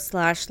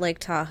Reno/Lake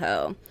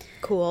Tahoe.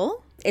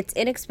 Cool. It's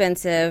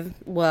inexpensive.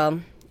 Well,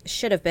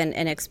 should have been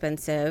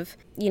inexpensive.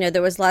 You know,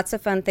 there was lots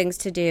of fun things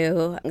to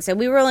do. So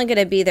we were only going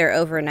to be there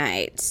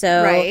overnight.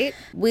 So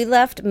we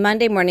left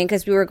Monday morning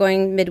because we were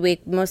going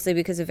midweek, mostly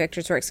because of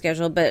Victor's work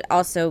schedule, but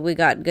also we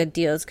got good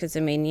deals because,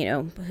 I mean, you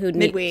know,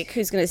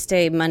 who's going to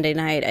stay Monday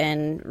night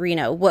in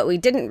Reno? What we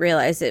didn't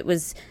realize, it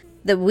was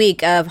the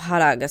week of Hot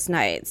August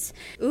Nights.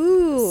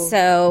 Ooh.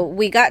 So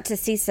we got to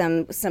see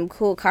some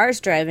cool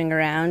cars driving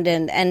around,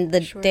 and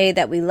the day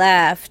that we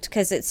left,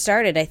 because it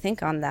started, I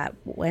think, on that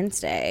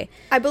Wednesday.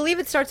 I believe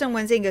it starts on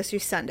Wednesday and goes through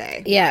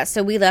Sunday. Yeah,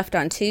 so we left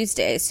on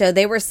Tuesday. So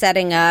they were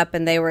setting up,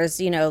 and there was,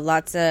 you know,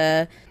 lots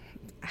of,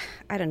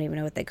 I don't even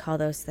know what they call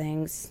those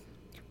things.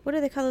 What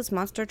do they call those,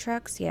 monster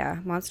trucks? Yeah,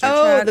 monster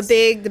trucks. Oh,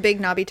 the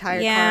big knobby tire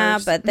cars. Yeah,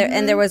 but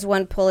there was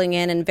one pulling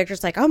in, and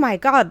Victor's like, oh my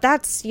God,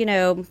 that's, you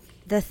know,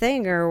 the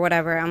thing or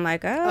whatever. I'm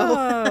like,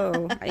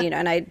 oh. You know,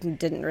 and I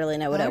didn't really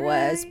know what it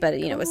was, but,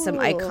 you know, it was some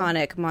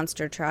iconic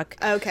monster truck.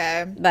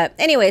 Okay. But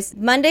anyways,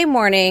 Monday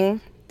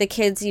morning, the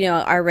kids, you know,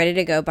 are ready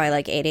to go by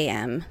like 8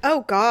 a.m.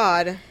 Oh,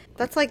 God.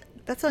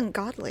 That's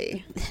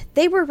ungodly.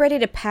 They were ready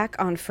to pack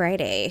on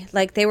Friday.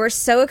 Like, they were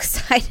so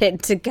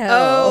excited to go.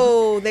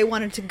 Oh, they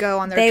wanted to go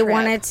on their trip. They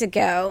wanted to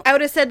go. I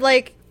would have said,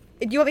 like,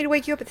 do you want me to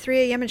wake you up at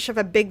 3 a.m. and shove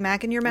a Big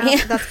Mac in your mouth?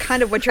 Yeah, that's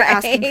kind of what you're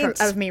asking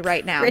of me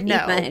right now. Pretty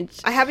no.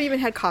 much. I haven't even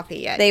had coffee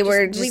yet. They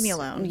were just, leave me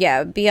alone.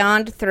 Yeah,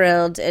 beyond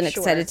thrilled and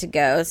excited to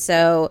go.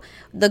 So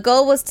the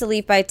goal was to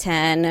leave by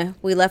 10.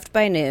 We left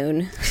by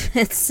noon.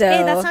 So,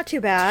 hey, that's not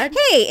too bad.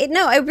 Hey,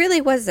 no, it really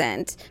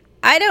wasn't.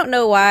 I don't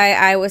know why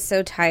I was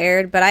so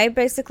tired, but I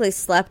basically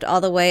slept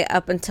all the way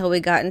up until we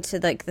got into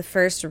like the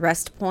first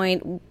rest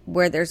point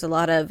where there's a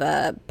lot of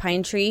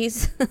pine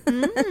trees.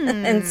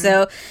 And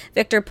so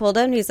Victor pulled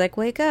up and he's like,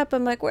 wake up.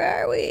 I'm like,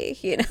 where are we?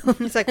 You know,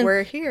 he's like,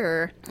 we're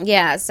here.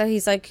 Yeah. So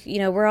he's like, you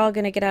know, we're all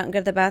going to get out and go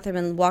to the bathroom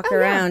and walk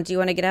around. Yeah. Do you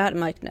want to get out?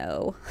 I'm like,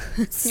 no.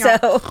 So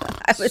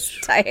I was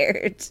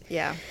tired.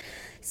 Yeah.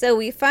 So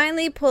we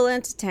finally pull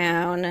into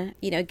town,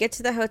 you know, get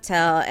to the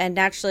hotel, and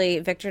naturally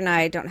Victor and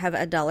I don't have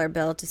a dollar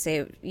bill to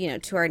save, you know,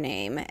 to our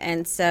name.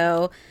 And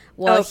so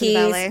while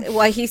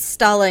he's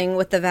stalling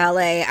with the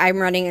valet, I'm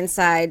running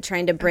inside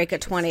trying to break a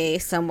 20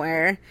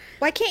 somewhere.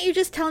 Why can't you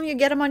just tell him you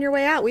get him on your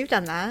way out? We've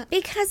done that.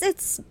 Because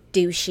it's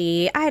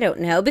douchey. I don't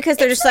know. Because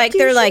they're just like, douchey?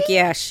 They're like,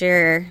 yeah,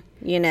 sure.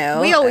 You know,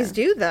 we always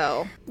do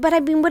though. But I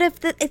mean, what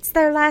if it's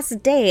their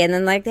last day and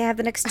then like they have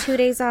the next 2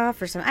 days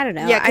off or something? I don't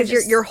know. Yeah,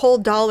 because your whole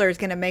dollar is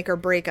going to make or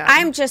break up.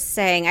 I'm just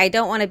saying, I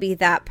don't want to be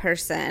that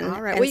person.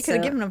 All right. Well, you could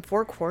have given them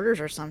 4 quarters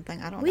or something.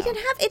 I don't know. We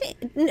didn't have any.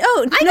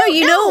 No,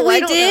 you know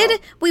what we did? Know.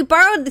 We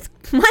borrowed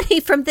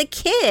money from the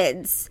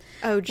kids.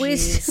 Oh,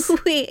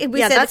 jeez. We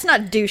yeah, said, that's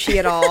not douchey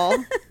at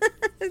all.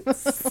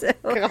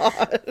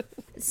 God.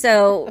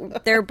 So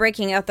they're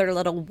breaking out their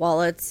little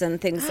wallets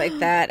and things like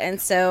that. And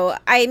so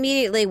I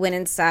immediately went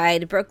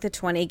inside, broke the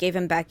 20, gave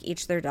them back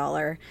each their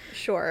dollar.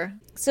 Sure.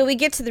 So we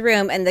get to the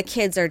room and the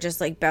kids are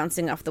just like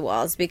bouncing off the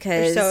walls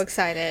because they're so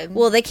excited.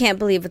 Well, they can't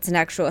believe it's an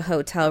actual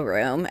hotel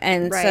room.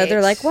 And so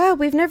they're like, wow,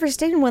 we've never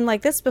stayed in one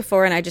like this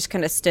before. And I just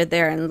kind of stood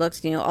there and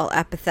looked, you know, all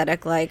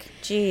apathetic like,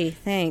 gee,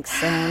 thanks,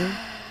 son.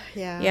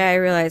 Yeah, I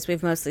realize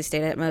we've mostly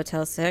stayed at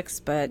Motel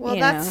 6, but, well,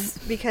 that's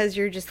because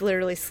you're just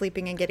literally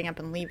sleeping and getting up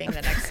and leaving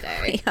the next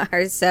day. We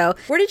are, so.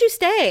 Where did you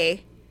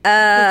stay?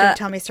 Don't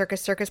tell me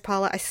Circus,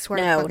 Paula. I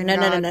swear to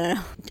No.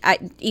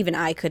 Even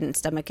I couldn't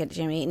stomach it,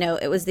 Jimmy. No,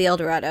 it was the El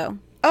Dorado.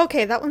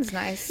 Okay, that one's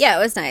nice. Yeah,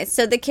 it was nice.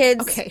 So the kids.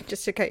 Okay,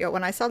 just to cut you out.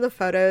 When I saw the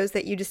photos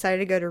that you decided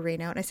to go to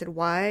Reno, and I said,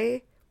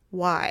 why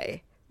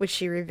would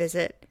she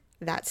revisit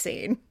that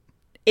scene?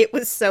 It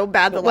was so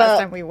bad the last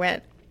time we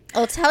went.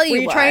 I'll tell you Were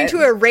you trying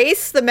to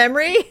erase the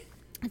memory?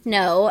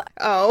 No.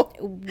 Oh.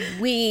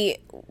 We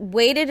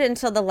waited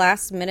until the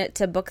last minute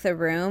to book the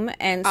room,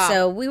 and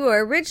so we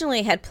were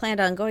originally had planned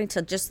on going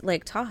to just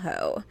Lake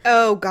Tahoe.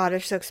 Oh, God,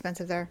 it's so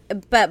expensive there.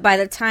 But by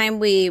the time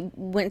we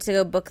went to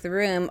go book the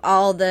room,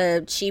 all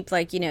the cheap,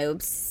 like,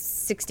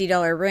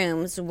 $60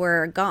 rooms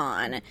were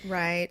gone.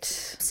 Right.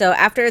 So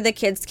after the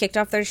kids kicked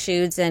off their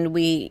shoes and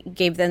we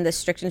gave them the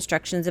strict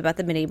instructions about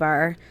the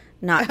minibar,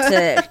 not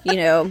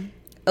to,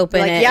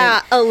 open it.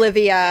 Yeah,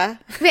 Olivia.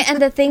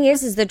 And the thing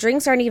is the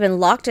drinks aren't even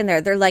locked in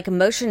there. They're like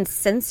motion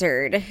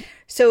censored.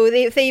 So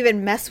if they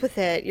even mess with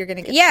it, you're going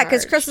to get Yeah,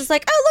 because Chris was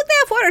like, oh, look, they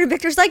have water. And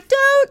Victor's like,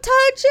 don't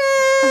touch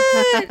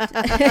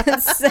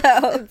it.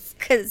 So,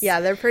 because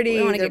they're pretty.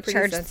 We want to get pretty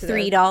charged sensitive.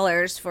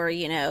 $3 for,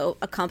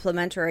 a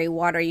complimentary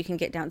water you can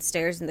get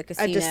downstairs in the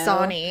casino. A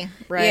Dasani,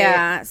 right?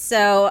 Yeah.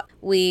 So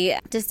we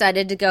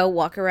decided to go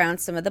walk around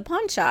some of the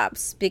pawn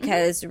shops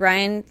because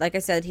Ryan, like I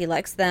said, he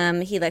likes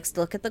them. He likes to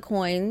look at the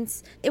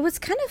coins. It was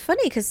kind of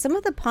funny because some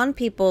of the pawn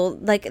people,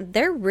 like,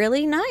 they're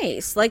really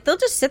nice. Like, they'll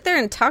just sit there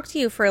and talk to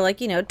you for, like,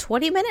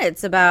 20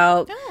 minutes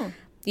about, I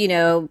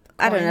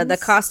don't know, the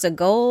cost of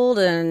gold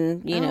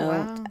and,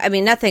 wow. I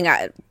mean, nothing.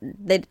 I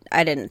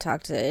didn't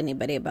talk to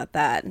anybody about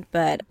that,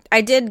 but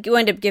I did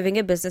wind up giving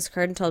a business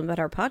card and told them about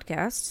our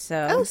podcast.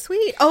 So, oh,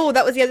 sweet. Oh,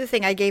 that was the other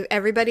thing. I gave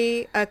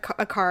everybody a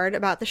card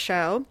about the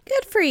show.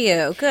 good for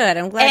you. Good.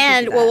 I'm glad.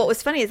 And you did that. what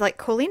was funny is like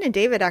Colleen and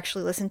David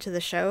actually listened to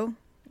the show.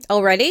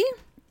 Already?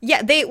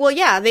 Yeah, they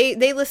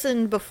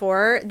listened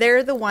before.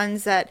 They're the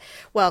ones that,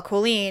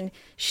 Colleen,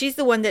 she's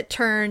the one that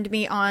turned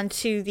me on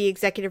to the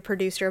executive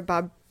producer of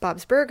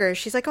Bob's Burgers.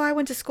 She's like, oh, I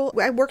went to school.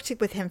 I worked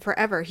with him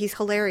forever. He's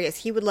hilarious.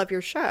 He would love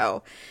your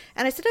show.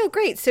 And I said, oh,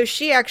 great. So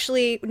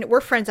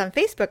we're friends on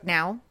Facebook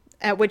now,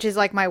 which is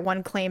like my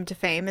one claim to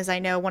fame is I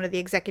know one of the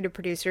executive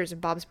producers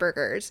of Bob's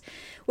Burgers,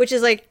 which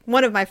is like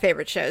one of my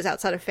favorite shows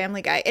outside of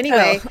Family Guy.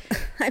 Anyway. Oh,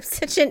 I'm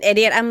such an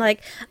idiot. I'm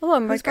like, oh, are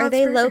Bob's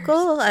they Burgers?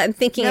 local? I'm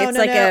thinking it's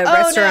like no. a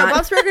restaurant. No,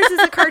 Bob's Burgers is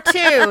a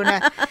cartoon.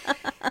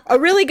 A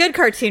really good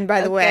cartoon,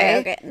 by the way.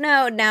 Okay.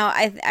 No, now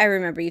I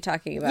remember you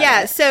talking about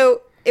Yeah, it.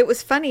 so it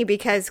was funny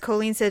because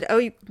Colleen said, oh,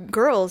 you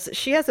girls,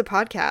 she has a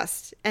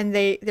podcast. And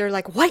they're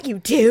like, what, you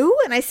do?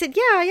 And I said,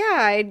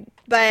 yeah.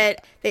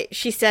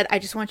 She said, I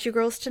just want you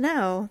girls to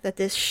know that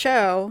this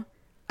show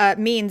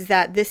means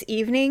that this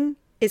evening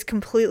is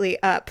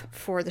completely up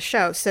for the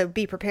show. So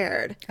be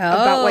prepared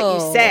about what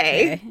you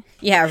say. Okay.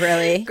 Yeah,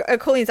 really?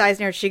 Colleen's eyes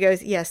narrowed. She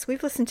goes, yes,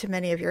 we've listened to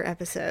many of your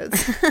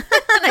episodes. And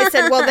I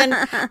said, well, then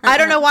I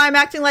don't know why I'm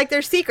acting like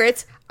they're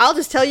secrets. I'll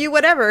just tell you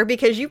whatever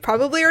because you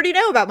probably already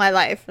know about my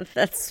life.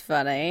 That's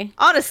funny.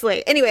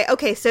 Honestly. Anyway,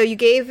 okay, so you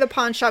gave the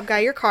pawn shop guy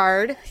your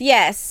card.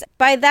 Yes.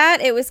 By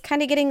that, it was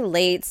kind of getting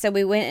late, so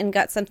we went and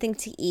got something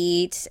to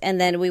eat, and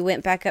then we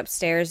went back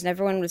upstairs, and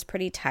everyone was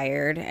pretty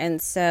tired.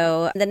 And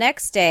so the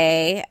next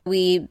day,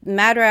 we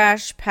mad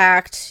rash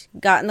packed,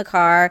 got in the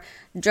car,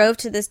 drove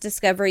to this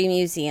Discovery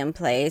Museum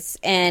place,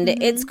 and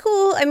it's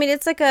cool. I mean,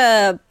 it's like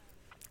a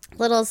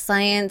little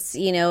science,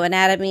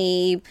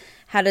 anatomy,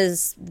 how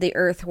does the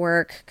earth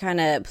work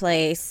kind of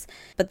place.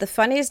 But the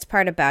funniest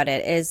part about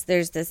it is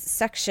there's this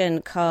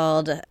section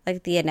called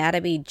like the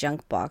anatomy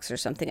junk box or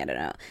something. I don't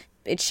know.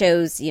 It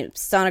shows,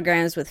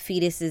 sonograms with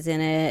fetuses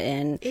in it.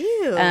 And,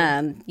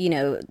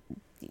 Ew.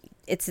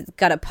 It's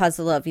got a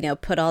puzzle of,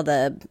 put all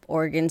the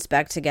organs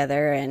back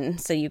together. And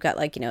so you've got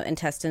like,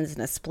 intestines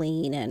and a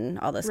spleen and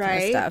all this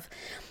kind of stuff.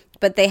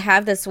 But they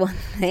have this one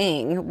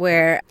thing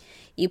where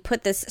you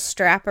put this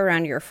strap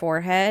around your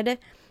forehead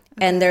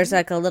and there's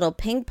like a little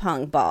ping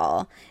pong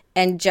ball,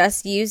 and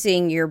just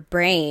using your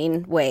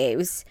brain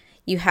waves,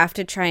 you have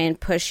to try and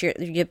push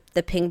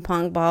the ping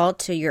pong ball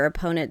to your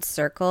opponent's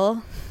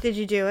circle. Did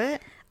you do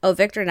it? Oh,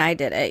 Victor and I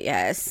did it,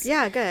 yes.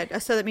 Yeah,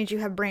 good. So that means you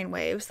have brain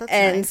waves. That's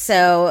and nice.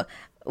 So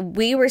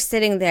we were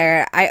sitting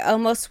there. I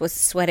almost was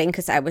sweating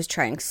because I was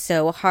trying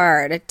so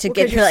hard to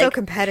get her. You're so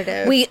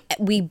competitive.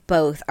 We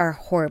both are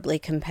horribly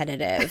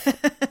competitive.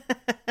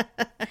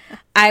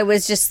 I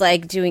was just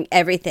like doing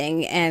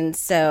everything, and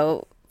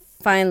so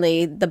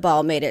finally the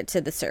ball made it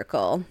to the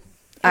circle.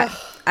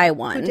 I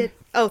won. Who did?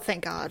 Oh,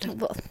 thank God.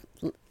 Well,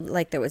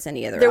 like there was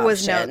any other There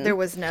option.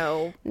 was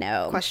no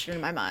question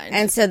in my mind.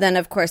 And so then,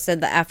 of course,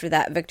 after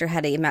that, Victor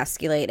had to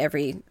emasculate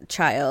every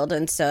child.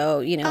 And so,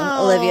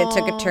 Olivia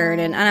took a turn.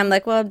 And I'm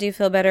like, well, do you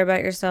feel better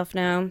about yourself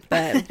now?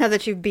 But now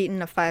that you've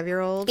beaten a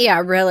 5-year-old? Yeah,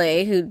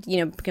 really, who,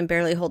 can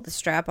barely hold the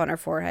strap on her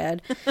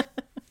forehead.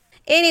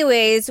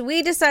 Anyways,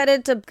 we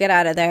decided to get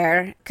out of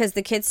there because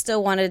the kids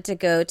still wanted to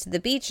go to the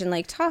beach in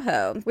Lake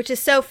Tahoe. Which is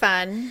so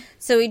fun.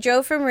 So we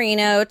drove from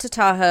Reno to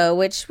Tahoe,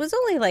 which was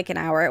only like an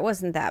hour. It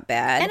wasn't that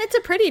bad. And it's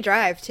a pretty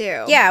drive,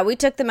 too. Yeah, we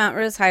took the Mount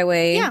Rose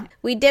Highway. Yeah.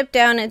 We dipped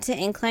down into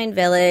Incline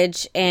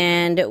Village,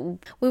 and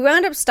we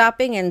wound up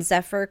stopping in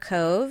Zephyr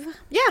Cove.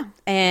 Yeah.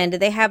 And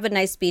they have a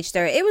nice beach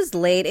there. It was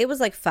late. It was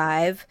like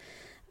 5.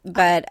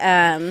 But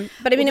I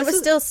mean, it was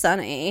still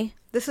sunny.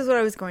 This is what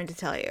I was going to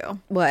tell you.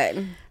 What?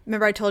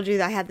 Remember I told you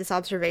that I had this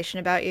observation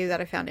about you that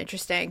I found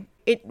interesting.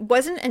 It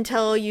wasn't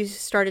until you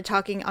started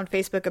talking on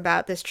Facebook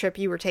about this trip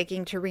you were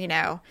taking to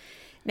Reno.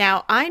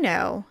 Now, I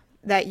know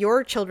that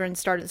your children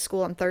started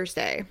school on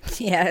Thursday.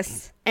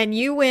 Yes. And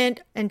you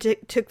went and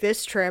took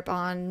this trip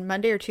on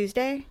Monday or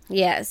Tuesday?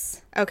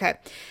 Yes. Okay.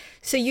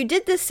 So you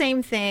did the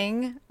same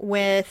thing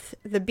with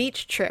the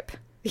beach trip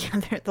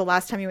the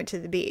last time you went to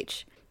the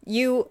beach.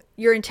 Your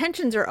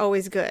intentions are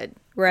always good.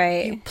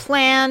 Right. You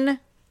plan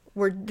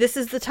this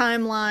is the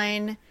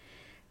timeline,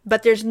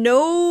 but there's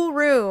no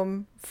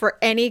room for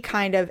any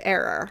kind of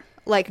error.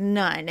 Like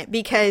none,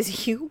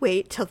 because you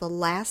wait till the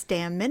last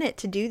damn minute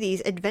to do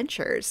these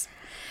adventures.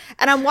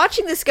 And I'm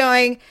watching this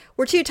going,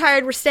 we're too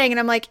tired, we're staying. And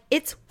I'm like,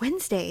 it's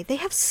Wednesday. They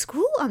have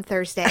school on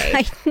Thursday.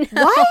 I know.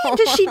 Why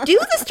does she do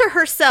this to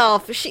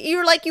herself?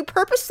 You're like, you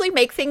purposely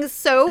make things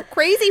so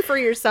crazy for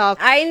yourself.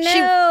 I know.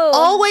 She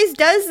always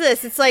does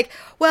this. It's like,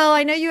 well,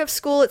 I know you have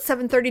school at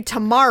 7:30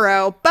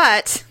 tomorrow,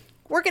 but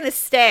we're going to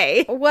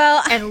stay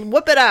and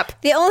whoop it up.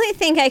 The only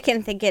thing I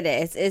can think it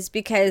is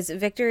because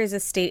Victor is a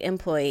state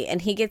employee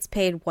and he gets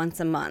paid once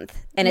a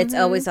month and it's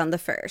always on the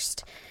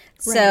 1st.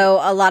 Right. So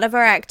a lot of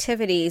our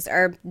activities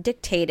are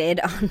dictated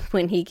on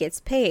when he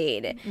gets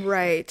paid.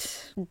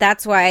 Right.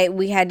 That's why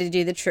we had to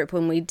do the trip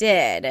when we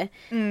did.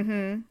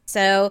 Mm-hmm.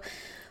 So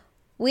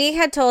we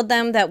had told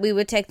them that we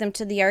would take them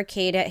to the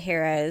arcade at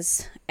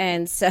Harrah's.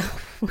 And so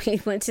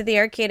we went to the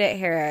arcade at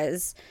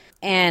Harrah's.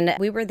 And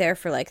we were there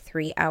for like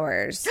 3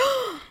 hours.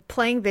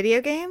 Playing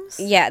video games?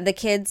 Yeah, the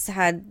kids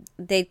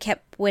they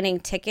kept winning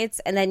tickets,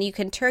 and then you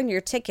can turn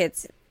your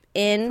tickets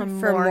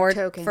in for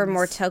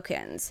more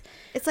tokens.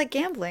 It's like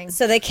gambling.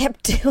 So they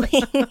kept doing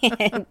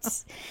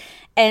it.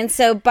 And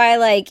so by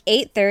like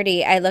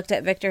 8:30, I looked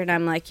at Victor and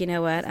I'm like, you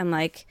know what? I'm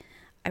like,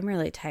 I'm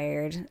really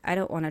tired. I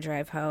don't want to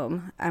drive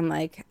home. I'm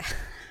like,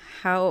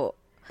 how...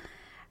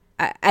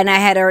 And I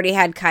had already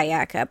had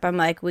kayak up. I'm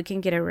like, we can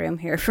get a room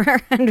here for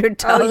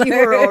 $100. Oh, you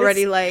were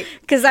already like...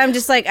 Because I'm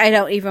just like, I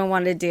don't even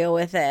want to deal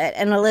with it.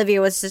 And Olivia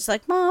was just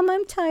like, Mom,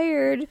 I'm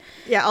tired.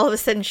 Yeah, all of a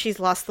sudden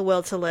she's lost the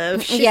will to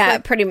live.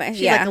 Pretty much.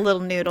 She's like a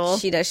little noodle.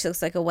 She does. She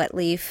looks like a wet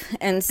leaf.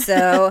 And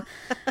so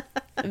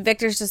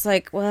Victor's just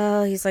like,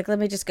 well, he's like, let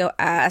me just go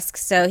ask.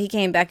 So he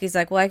came back. He's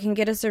like, well, I can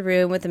get us a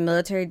room with a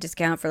military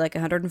discount for like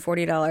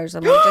 $140.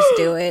 I'm like, just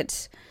do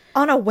it.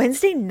 On a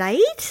Wednesday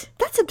night?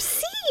 That's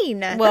obscene.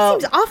 Well,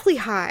 that seems awfully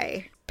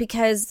high.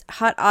 Because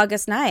hot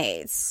August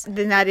nights.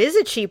 Then that is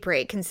a cheap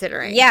rate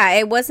considering. Yeah,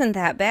 it wasn't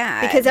that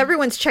bad. Because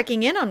everyone's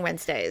checking in on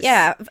Wednesdays.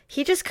 Yeah.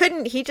 He just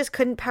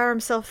couldn't power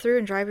himself through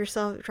and drive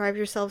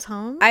yourselves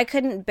home. I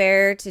couldn't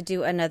bear to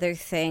do another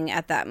thing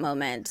at that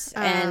moment.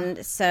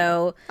 And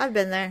so I've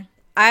been there.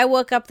 I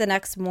woke up the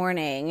next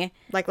morning.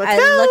 Like, let's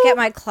go. I look at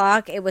my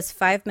clock. It was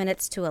 5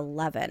 minutes to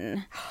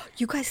 11.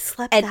 You guys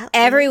slept and that late?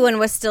 Everyone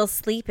was still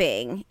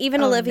sleeping,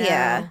 even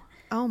Olivia.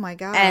 No. Oh my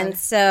God. And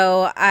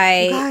so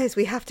you guys,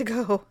 we have to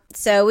go.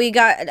 So we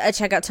got a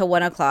checkout till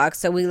 1 o'clock.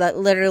 So we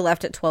literally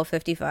left at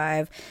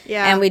 12:55.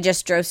 Yeah. And we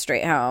just drove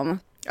straight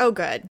home. Oh,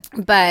 good.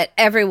 But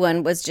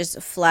everyone was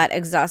just flat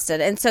exhausted.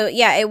 And so,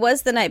 yeah, it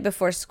was the night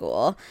before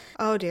school.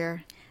 Oh,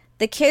 dear.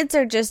 The kids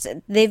are just,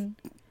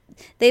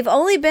 They've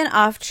only been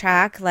off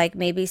track like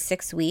maybe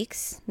 6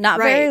 weeks. Not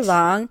very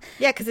long.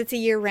 Yeah, because it's a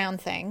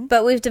year-round thing.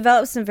 But we've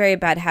developed some very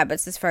bad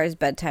habits as far as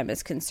bedtime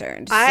is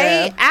concerned.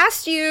 I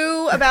asked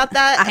you about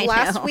that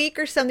last week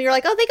or something. You're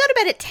like, oh, they go to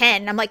bed at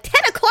 10. I'm like,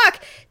 10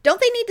 o'clock? Don't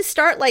they need to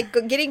start like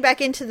getting back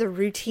into the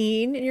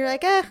routine? And you're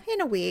like, in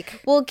a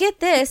week. Well,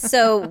 get this.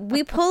 So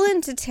we pull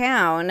into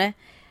town.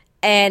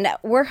 And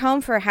we're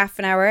home for half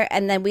an hour,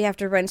 and then we have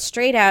to run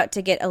straight out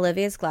to get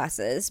Olivia's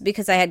glasses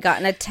because I had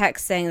gotten a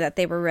text saying that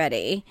they were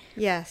ready.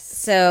 Yes.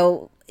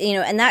 So,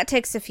 and that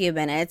takes a few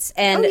minutes.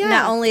 And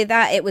not only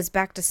that, it was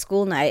back to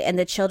school night, and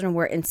the children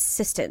were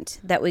insistent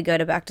that we go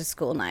to back to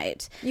school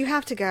night. You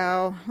have to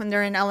go when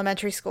they're in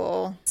elementary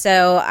school.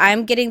 So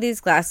I'm getting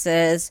these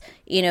glasses.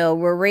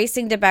 We're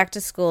racing to back to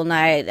school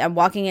night. I'm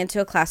walking into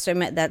a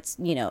classroom that's,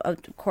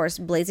 of course,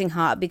 blazing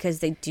hot because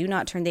they do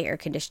not turn the air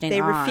conditioning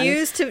on. They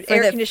refuse to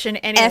air condition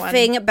anyone.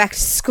 Effing back to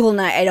school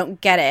night. I don't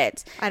get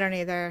it. I don't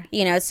either.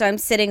 So I'm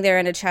sitting there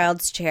in a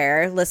child's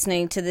chair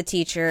listening to the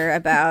teacher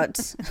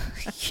about,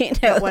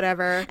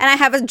 whatever. And I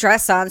have a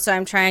dress on, so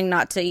I'm trying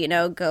not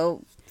to,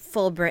 go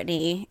full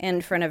Britney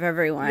in front of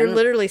everyone. You're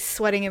literally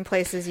sweating in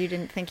places you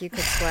didn't think you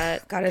could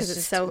sweat. God, it's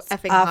just so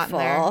effing awful.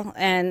 hot in there.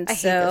 And I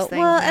hate those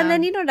things, and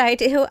then you know what I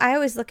do? I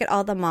always look at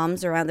all the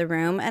moms around the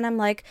room, and I'm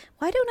like,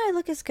 why don't I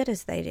look as good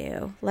as they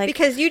do? Like,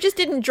 because you just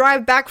didn't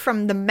drive back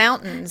from the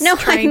mountains. No,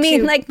 I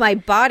mean like my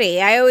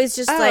body. I always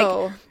just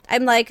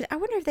I'm like, I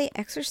wonder if they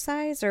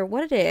exercise or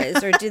what it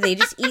is, or do they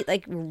just eat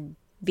like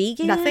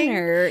vegan? Nothing.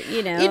 Or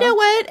you know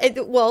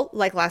what?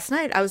 Like last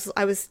night,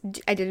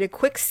 I did a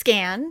quick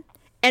scan,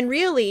 and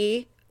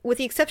really, with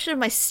the exception of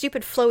my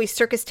stupid flowy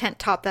circus tent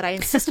top that I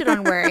insisted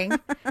on wearing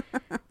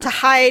to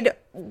hide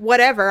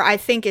whatever I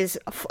think is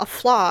a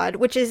flawed,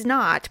 which is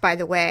not, by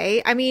the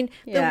way. I mean,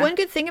 the one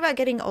good thing about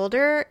getting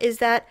older is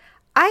that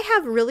I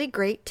have really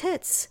great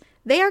tits.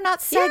 They are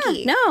not saggy.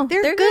 Yeah, no,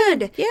 they're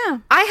good.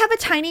 Yeah. I have a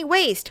tiny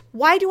waist.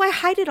 Why do I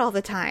hide it all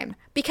the time?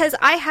 Because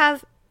I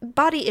have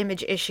body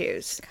image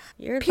issues.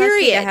 You're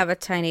period. lucky to have a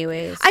tiny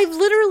waist. I've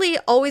literally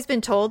always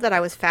been told that I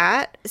was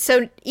fat.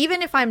 So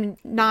even if I'm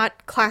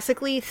not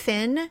classically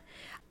thin,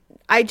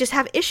 I just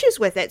have issues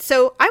with it.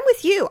 So I'm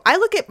with you. I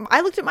looked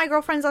at my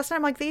girlfriends last night.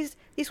 I'm like, these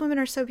women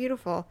are so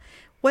beautiful.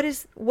 What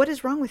is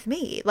wrong with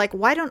me? Like,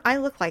 why don't I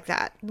look like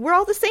that? We're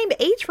all the same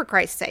age, for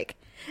Christ's sake.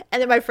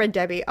 And then my friend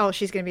Debbie,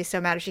 she's going to be so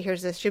mad if she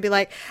hears this. She'll be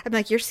like, I'm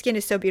like, your skin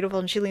is so beautiful.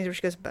 And she leans over,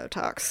 she goes,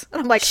 Botox. And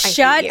I'm like,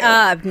 shut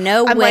up.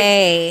 No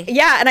way. Like,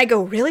 yeah. And I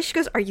go, really? She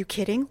goes, are you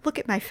kidding? Look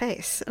at my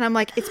face. And I'm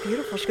like, it's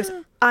beautiful. She goes,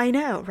 I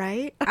know,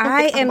 right?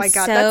 I am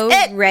so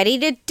ready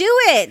to do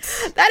it.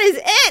 That is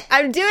it.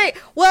 I'm doing.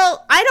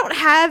 Well, I don't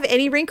have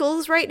any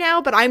wrinkles right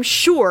now, but I'm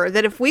sure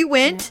that if we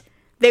went,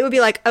 they would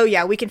be like, oh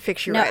yeah, we can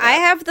fix you right up. I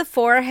have the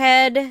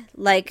forehead,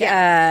 like,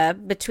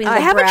 between the I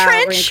have brow a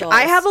trench. wrinkles.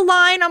 I have a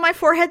line on my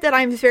forehead that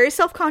I'm very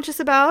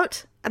self-conscious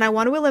about, and I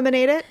want to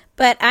eliminate it.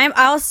 But I'm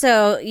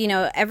also,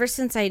 ever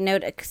since I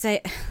noticed, because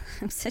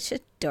I'm such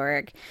a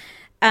dork,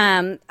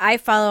 I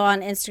follow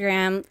on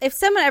Instagram. If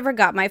someone ever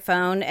got my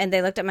phone and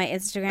they looked at my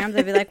Instagram,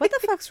 they'd be like, what the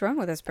fuck's wrong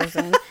with this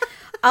person?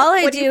 All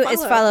I do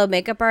is follow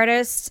makeup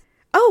artists.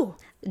 Oh.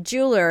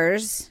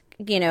 Jewelers.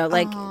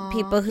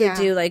 People who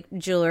do like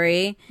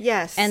jewelry.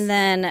 Yes. And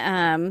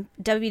then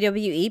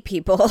WWE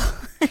people.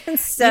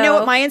 So, you know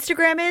what my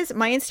Instagram is?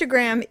 My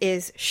Instagram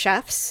is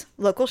chefs,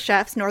 local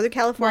chefs, Northern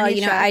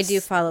California chefs. I do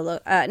follow,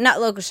 not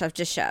local chefs,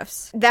 just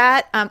chefs.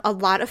 That, a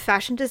lot of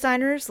fashion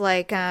designers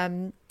like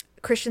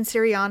Christian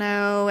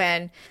Siriano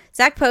and...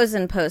 Zach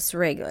Posen posts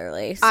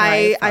regularly. So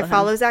I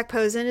follow Zach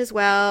Posen as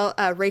well.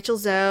 Rachel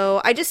Zoe.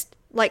 I just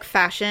like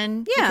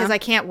fashion because I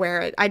can't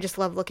wear it. I just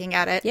love looking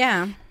at it.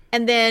 Yeah.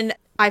 And then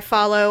I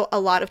follow a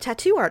lot of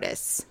tattoo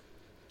artists.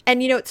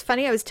 And it's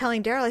funny, I was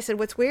telling Daryl, I said,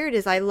 what's weird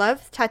is I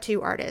love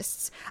tattoo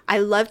artists. I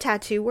love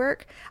tattoo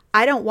work.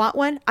 I don't want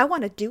one. I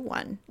want to do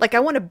one. Like,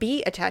 I want to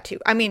be a tattoo.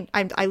 I mean,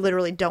 I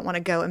literally don't want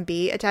to go and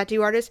be a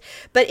tattoo artist,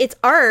 but it's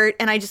art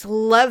and I just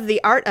love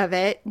the art of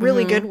it.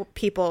 Really good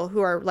people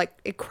who are like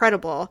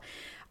incredible.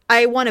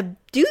 I want to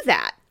do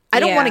that. I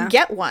don't want to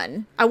get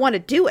one. I want to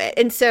do it.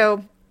 And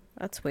so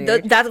that's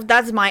weird.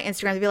 That's my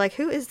Instagram to be like,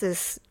 who is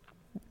this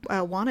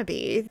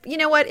wannabe? You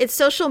know what? It's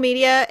social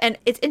media, and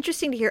it's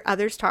interesting to hear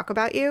others talk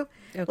about you,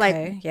 the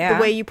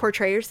way you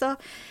portray yourself.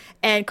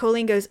 And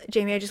Colleen goes,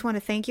 Jamie, I just want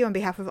to thank you on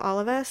behalf of all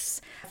of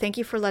us. Thank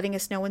you for letting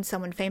us know when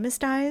someone famous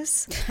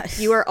dies.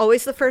 You are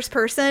always the first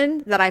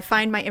person that I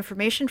find my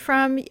information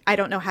from. I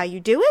don't know how you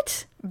do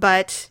it,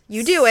 but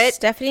you do it.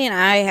 Stephanie and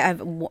I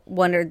have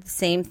wondered the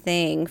same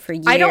thing for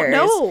years. I don't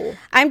know.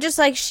 I'm just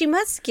like, she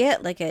must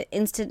get like an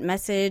instant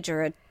message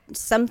or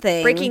something,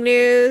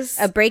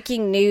 a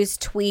breaking news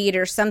tweet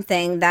or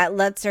something that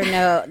let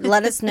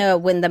us know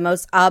when the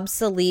most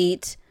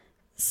obsolete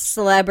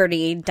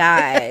celebrity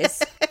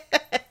dies.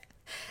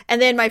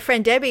 And then my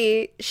friend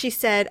Debbie, she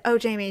said, oh,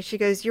 Jamie, she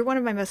goes, you're one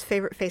of my most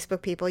favorite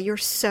Facebook people. You're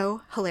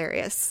so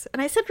hilarious.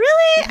 And I said,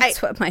 really?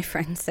 That's what my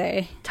friends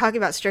say. Talking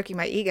about stroking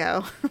my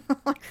ego.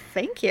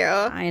 Thank you.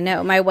 I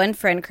know. My one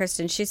friend,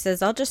 Kristen, she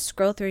says, I'll just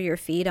scroll through your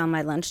feed on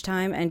my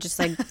lunchtime and just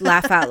like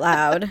laugh out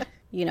loud.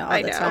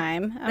 All the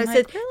time. I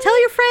said, really?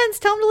 Tell your friends,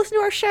 tell them to listen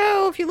to our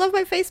show if you love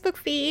my Facebook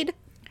feed.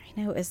 I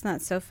know, isn't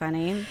that so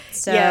funny?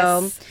 So,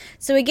 yes.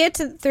 So we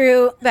get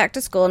through back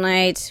to school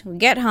night. We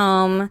get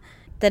home.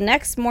 The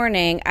next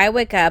morning, I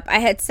wake up. I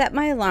had set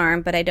my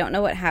alarm, but I don't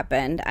know what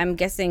happened. I'm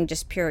guessing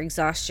just pure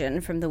exhaustion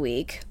from the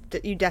week.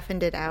 You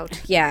deafened it out.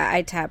 Yeah,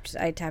 I tapped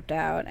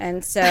out,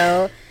 and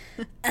so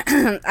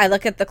I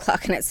look at the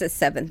clock and it says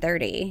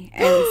 7:30,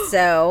 and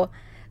so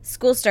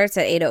school starts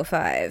at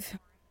 8:05.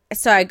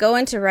 So I go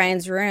into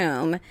Ryan's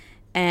room,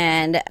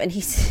 and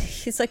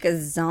he's like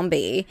a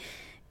zombie.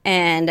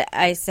 And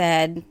I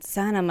said,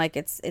 son, I'm like,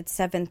 it's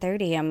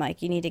 7:30. I'm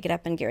like, you need to get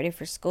up and get ready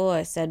for school.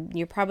 I said,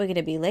 you're probably going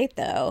to be late,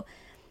 though.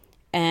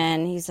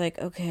 And he's like,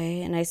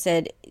 okay. And I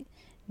said,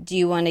 do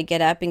you want to get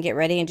up and get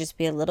ready and just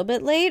be a little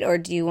bit late? Or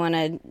do you want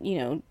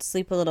to,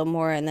 sleep a little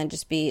more and then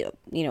just be,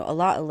 a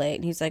lot late?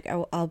 And he's like,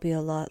 I'll be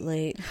a lot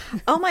late.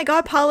 Oh my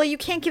God, Paula, you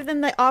can't give them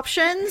the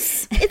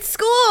options. It's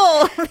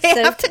school. They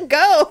have to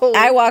go.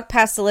 I walked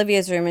past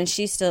Olivia's room and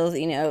she's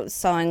still,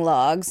 sawing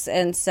logs.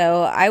 And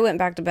so I went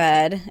back to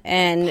bed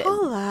and...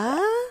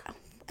 Paula?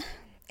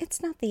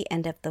 It's not the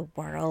end of the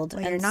world.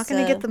 Well, you're not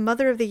going to get the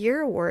Mother of the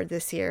Year award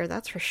this year.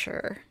 That's for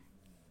sure.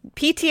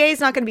 PTA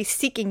is not going to be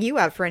seeking you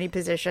out for any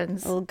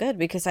positions. Well, good,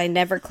 because I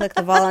never click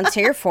the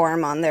volunteer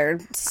form on their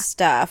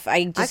stuff.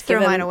 I just throw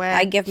mine away.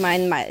 I give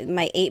mine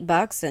my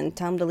 $8 and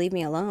tell them to leave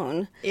me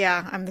alone.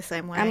 Yeah, I'm the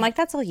same way. I'm like,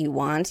 that's all you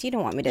want. You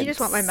don't want me to. You just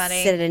want my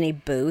money. Sit at any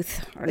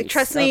booth. Or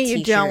trust me,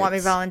 you don't want me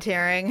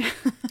volunteering.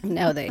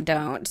 No, they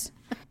don't.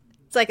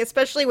 It's like,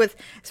 especially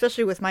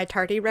with my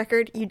tardy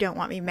record, you don't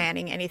want me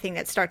manning anything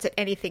that starts at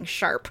anything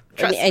sharp.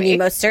 Trust me. And you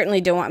most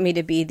certainly don't want me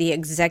to be the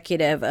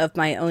executive of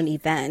my own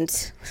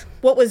event.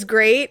 What was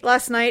great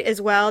last night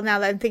as well, now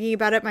that I'm thinking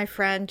about it, my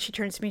friend, she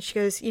turns to me, she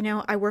goes,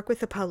 I work with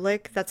the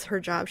public. That's her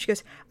job. She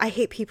goes, I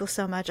hate people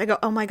so much. I go,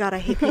 oh my God, I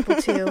hate people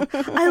too.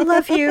 I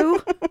love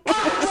you.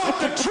 I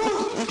want the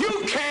truth.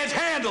 You can't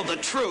handle the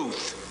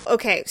truth.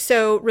 Okay,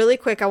 so really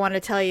quick, I want to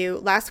tell you,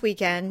 last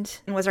weekend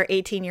was our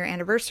 18-year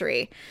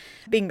anniversary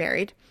being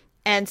married.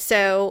 And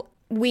so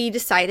we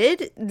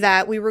decided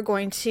that we were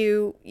going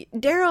to,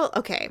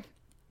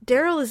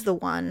 Daryl is the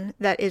one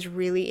that is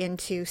really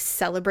into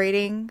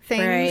celebrating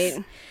things.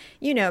 Right.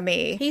 You know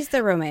me. He's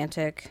the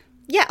romantic.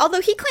 Yeah,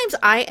 although he claims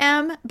I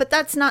am, but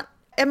that's not.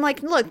 I'm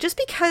like, look, just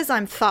because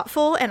I'm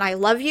thoughtful and I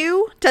love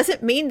you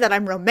doesn't mean that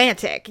I'm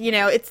romantic.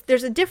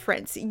 There's a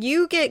difference.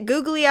 You get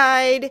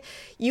googly-eyed,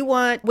 you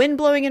want wind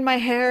blowing in my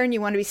hair, and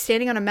you want to be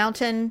standing on a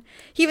mountain.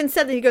 He even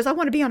said that, he goes, I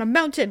want to be on a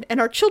mountain, and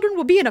our children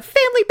will be in a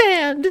family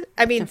band.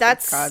 I mean,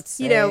 that's,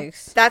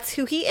 that's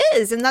who he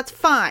is, and that's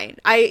fine.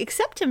 I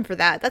accept him for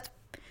that.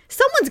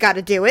 Someone's got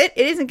to do it.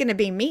 It isn't going to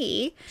be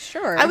me.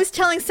 Sure. I was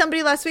telling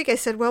somebody last week, I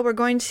said, well, we're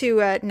going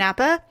to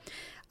Napa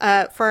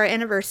for our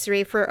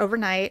anniversary for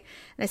overnight.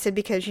 And I said,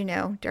 because,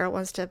 Daryl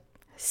wants to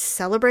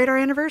celebrate our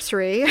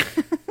anniversary.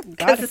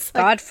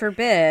 God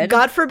forbid.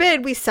 God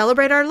forbid we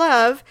celebrate our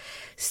love.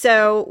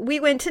 So we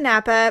went to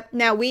Napa.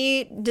 Now,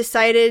 we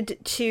decided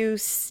to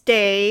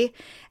stay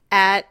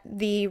at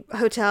the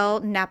Hotel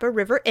Napa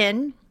River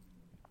Inn.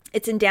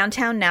 It's in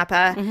downtown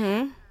Napa.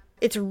 Mm-hmm.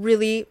 It's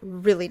really,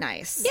 really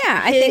nice.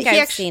 Yeah, I think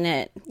I've seen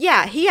it.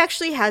 Yeah, he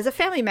actually has a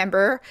family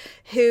member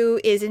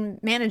who is in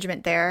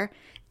management there.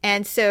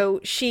 And so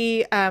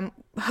she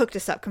hooked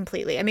us up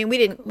completely. I mean,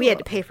 we had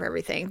to pay for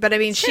everything. But I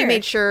mean, She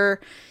made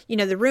sure,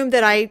 the room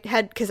that I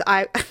had, because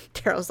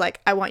Daryl's like,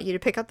 I want you to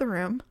pick up the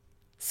room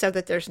so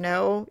that there's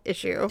no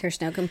issue.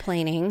 There's no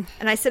complaining.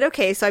 And I said,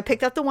 okay. So I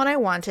picked up the one I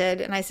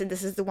wanted. And I said,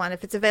 this is the one.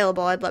 If it's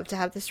available, I'd love to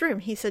have this room.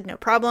 He said, no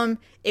problem.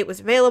 It was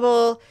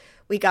available.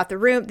 We got the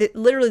room,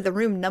 literally the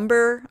room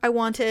number I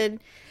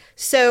wanted.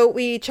 So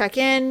we check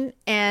in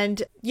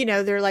and,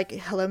 they're like,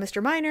 hello,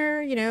 Mr.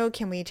 Miner,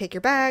 can we take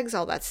your bags,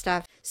 all that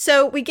stuff.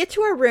 So we get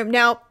to our room.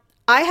 Now,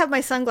 I have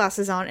my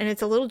sunglasses on and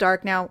it's a little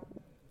dark. Now,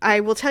 I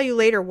will tell you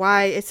later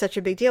why it's such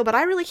a big deal, but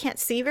I really can't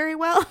see very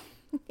well,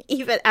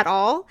 even at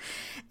all.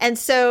 And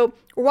so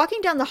we're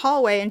walking down the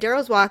hallway and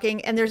Daryl's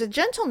walking and there's a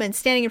gentleman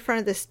standing in front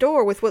of this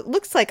door with what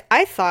looks like,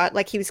 I thought,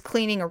 like he was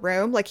cleaning a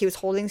room, like he was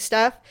holding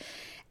stuff.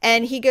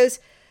 And he goes,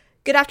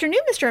 good afternoon,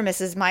 Mr. and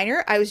Mrs.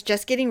 Miner. I was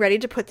just getting ready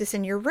to put this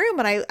in your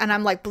room. And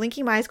I'm like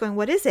blinking my eyes going,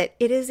 what is it?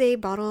 It is a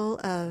bottle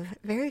of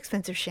very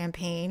expensive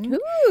champagne.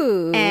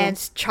 Ooh. And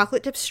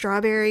chocolate dipped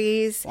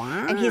strawberries.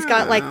 Wow. And he's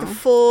got like the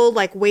full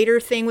like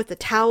waiter thing with the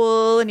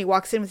towel. And he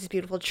walks in with his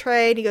beautiful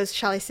tray. And he goes,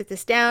 shall I sit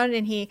this down?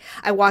 And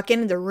I walk in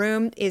and the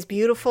room is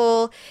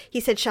beautiful. He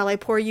said, shall I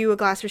pour you a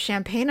glass of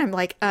champagne? I'm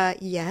like,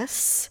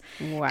 yes.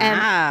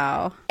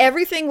 Wow. And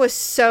everything was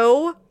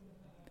so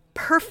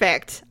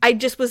perfect. I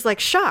just was like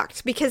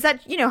shocked because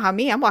that, how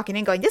I'm walking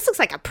in going, this looks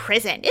like a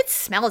prison. It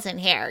smells in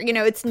here.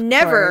 It's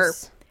never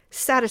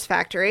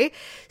satisfactory.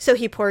 So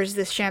he pours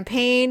this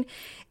champagne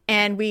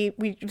and we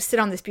sit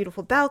on this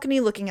beautiful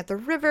balcony looking at the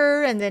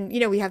river. And then,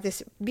 we have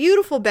this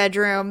beautiful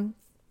bedroom.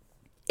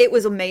 It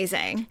was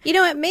amazing. You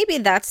know what? Maybe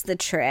that's the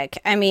trick.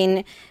 I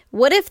mean,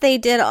 what if they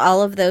did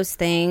all of those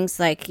things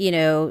like,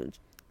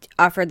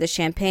 offered the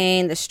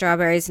champagne, the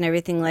strawberries and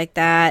everything like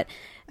that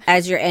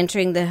as you're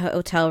entering the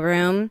hotel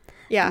room?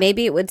 Yeah.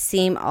 Maybe it would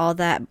seem all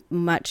that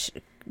much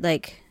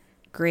like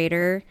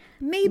greater.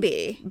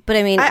 Maybe. But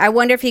I mean, I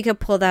wonder if he could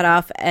pull that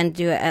off and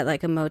do it at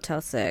like a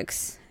Motel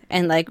 6.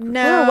 And like,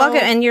 no. Walk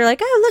in, and you're like,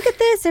 oh, look at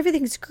this.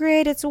 Everything's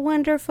great. It's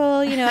wonderful.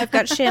 I've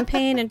got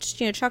champagne and,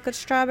 chocolate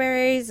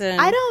strawberries.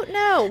 And I don't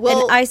know.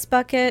 Well, an ice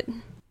bucket.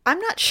 I'm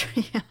not sure.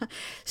 Yeah.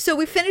 So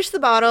we finished the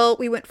bottle.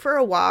 We went for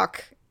a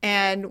walk.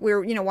 And we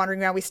were,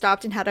 wandering around. We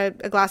stopped and had a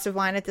glass of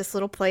wine at this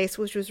little place,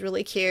 which was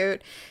really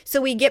cute.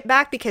 So we get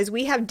back because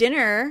we have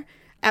dinner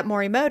at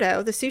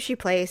Morimoto, the sushi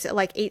place, at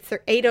like 8 or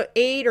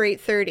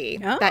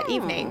 8:30 that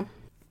evening.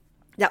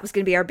 That was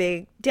going to be our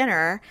big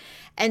dinner.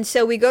 And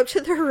so we go up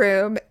to the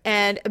room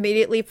and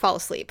immediately fall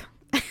asleep.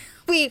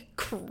 We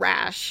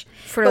crash.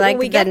 For like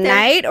the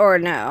night or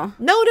no?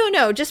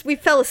 No. Just we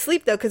fell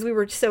asleep though because we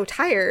were so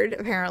tired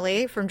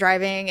apparently from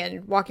driving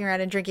and walking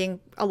around and drinking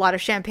a lot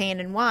of champagne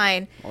and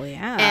wine. Oh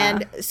yeah.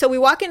 And so we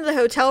walk into the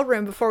hotel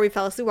room before we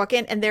fell asleep. Walk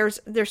in and there's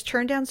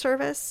turn down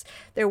service.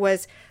 There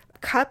was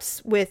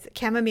cups with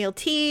chamomile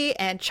tea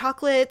and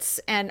chocolates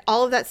and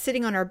all of that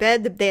sitting on our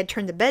bed. They had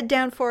turned the bed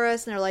down for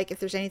us and they're like, if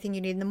there's anything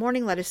you need in the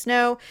morning, let us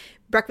know.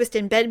 Breakfast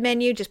in bed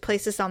menu, just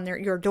place this on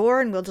your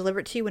door and we'll deliver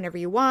it to you whenever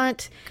you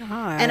want.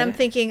 God. And I'm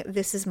thinking,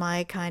 this is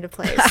my kind of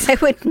place. I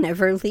would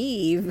never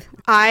leave.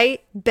 I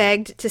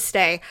begged to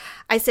stay.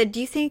 I said,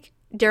 do you think,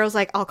 Daryl's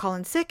like, I'll call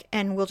in sick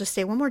and we'll just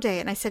stay one more day.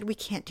 And I said, we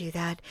can't do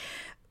that.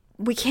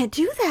 We can't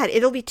do that.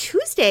 It'll be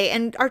Tuesday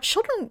and our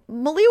children,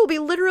 Malia will be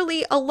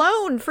literally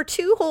alone for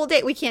 2 whole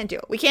days. We can't do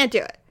it. We can't do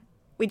it.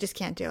 We just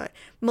can't do it.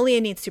 Malia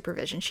needs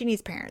supervision. She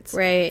needs parents.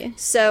 Right.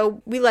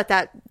 So we let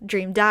that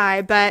dream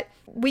die, but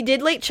we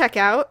did late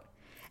checkout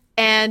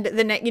And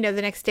the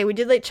next day we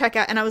did late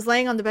checkout, and I was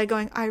laying on the bed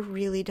going, I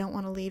really don't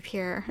want to leave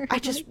here.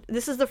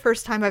 This is the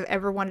first time I've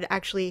ever wanted to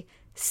actually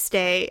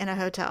stay in a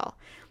hotel.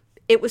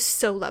 It was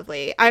so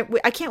lovely. I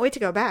can't wait to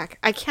go back.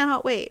 I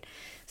cannot wait.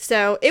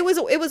 So it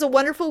was a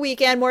wonderful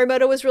weekend.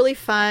 Morimoto was really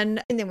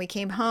fun. And then we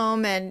came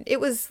home and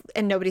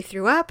nobody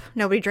threw up.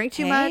 Nobody drank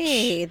too much.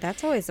 Hey,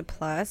 that's always a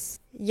plus.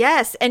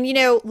 Yes. And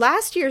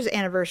last year's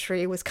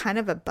anniversary was kind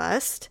of a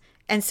bust.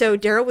 And so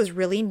Daryl was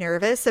really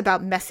nervous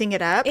about messing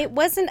it up. It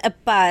wasn't a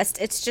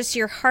bust. It's just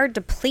you're hard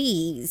to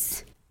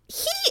please.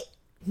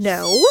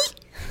 No.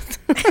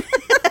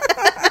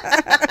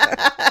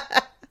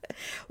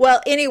 Well,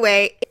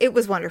 anyway, it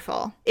was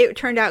wonderful. It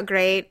turned out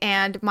great,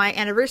 and my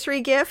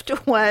anniversary gift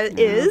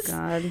is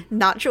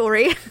not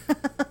jewelry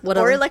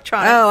or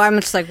electronics. Oh, I'm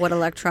just like, what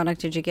electronic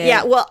did you get?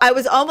 Yeah, well, I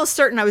was almost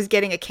certain I was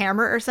getting a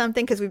camera or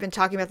something because we've been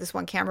talking about this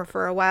one camera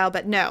for a while,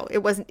 but no, it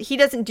wasn't. He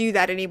doesn't do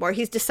that anymore.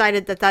 He's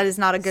decided that is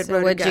not a good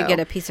road to go. Would you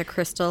get a piece of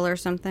crystal or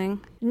something?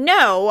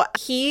 No,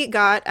 he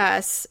got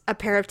us a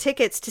pair of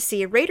tickets to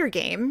see a Raider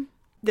game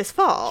this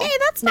fall. Hey,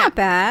 that's not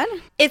bad.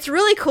 It's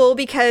really cool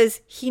because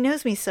he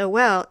knows me so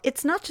well.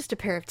 It's not just a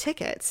pair of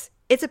tickets.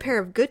 It's a pair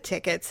of good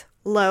tickets,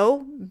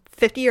 low,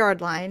 50-yard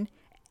line.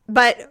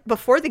 But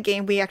before the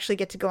game, we actually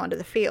get to go onto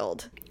the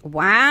field.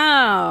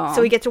 Wow.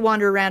 So we get to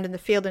wander around in the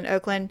field in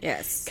Oakland.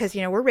 Yes. Because,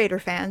 we're Raider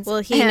fans.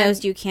 Well, he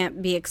knows you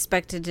can't be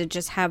expected to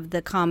just have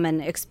the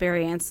common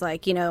experience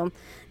like,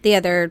 the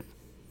other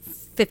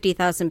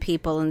 50,000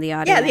 people in the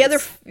audience.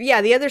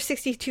 The other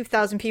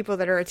 62,000 people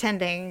that are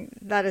attending,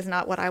 that is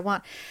not what I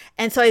want.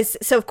 And so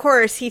of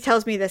course he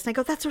tells me this and I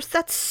go,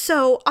 that's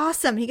so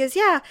awesome. He goes,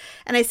 yeah.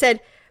 And I said,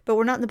 but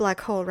we're not in the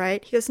black hole,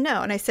 right? He goes,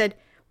 no. And I said,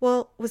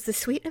 well, was the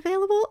suite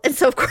available? And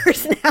so of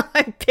course now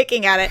I'm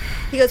picking at it.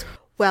 He goes,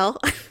 well,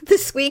 the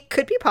suite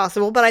could be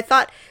possible, but I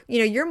thought,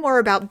 you're more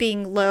about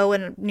being low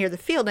and near the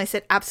field. And I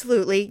said,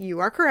 absolutely. You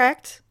are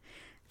correct.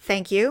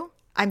 Thank you.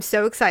 I'm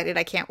so excited.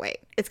 I can't wait.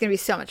 It's going to be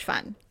so much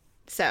fun.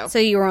 So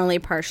you were only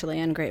partially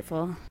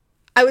ungrateful.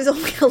 I was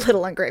only a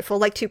little ungrateful,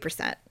 like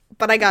 2%,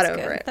 but I got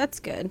over it.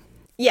 That's good.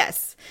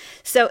 Yes.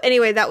 So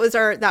anyway, that was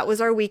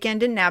our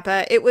weekend in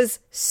Napa. It was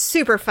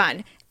super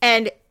fun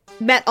and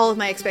met all of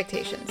my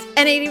expectations.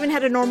 And it even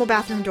had a normal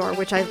bathroom door,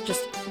 which I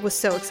just was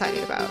so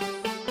excited about.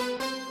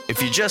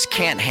 If you just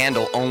can't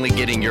handle only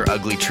getting your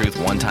ugly truth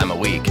one time a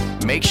week,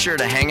 make sure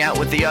to hang out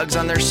with the Uggs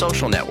on their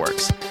social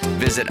networks.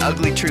 Visit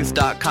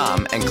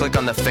uglytruth.com and click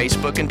on the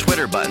Facebook and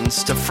Twitter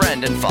buttons to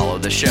friend and follow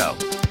the show.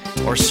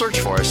 Or search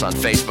for us on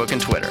Facebook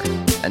and Twitter.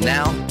 And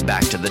now,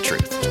 back to the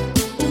truth.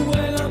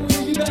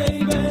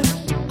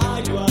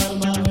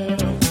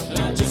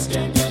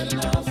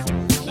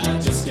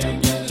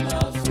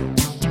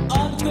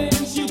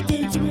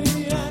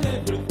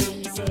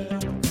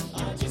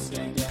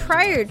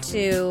 Prior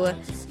to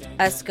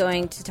us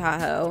going to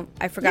Tahoe,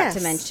 I forgot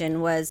to mention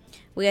was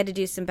we had to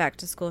do some back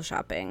to school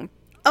shopping.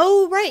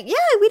 Oh, right. Yeah,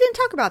 we didn't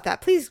talk about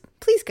that. Please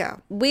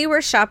go. We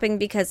were shopping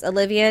because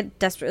Olivia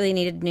desperately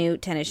needed new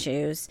tennis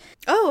shoes.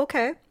 Oh,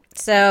 okay.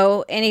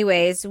 So,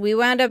 anyways, we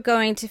wound up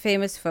going to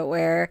Famous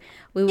Footwear.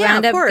 We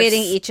wound up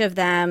getting each of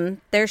them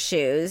their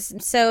shoes.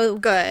 So,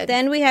 good.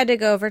 Then we had to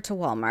go over to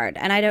Walmart.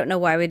 And I don't know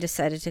why we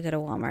decided to go to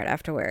Walmart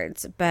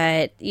afterwards.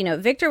 But,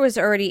 Victor was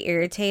already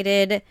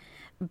irritated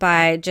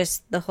by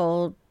just the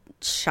whole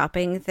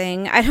shopping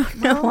thing. I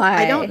don't know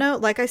why. I don't know.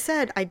 Like I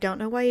said, I don't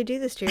know why you do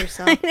this to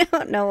yourself. I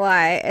don't know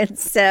why. And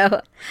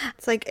so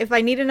it's like, if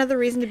I need another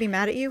reason to be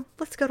mad at you,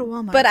 let's go to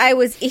Walmart. But I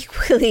was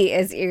equally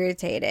as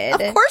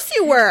irritated. Of course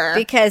you were.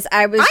 Because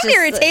I'm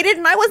irritated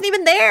and I wasn't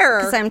even there.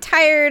 Because I'm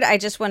tired. I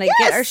just want to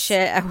get our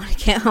shit. I want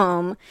to get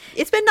home.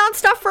 It's been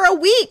nonstop for a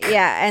week.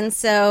 Yeah. And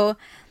so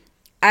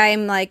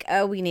I'm like,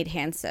 oh, we need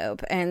hand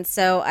soap. And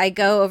so I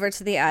go over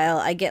to the aisle.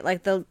 I get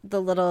like the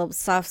little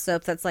soft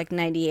soap that's like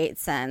 98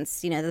 cents,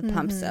 the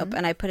pump soap.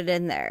 And I put it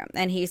in there.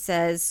 And he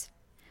says,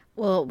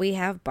 well, we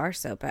have bar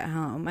soap at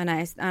home.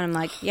 And I'm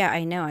like, yeah,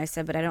 I know. I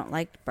said, but I don't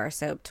like bar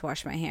soap to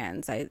wash my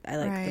hands. I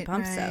like the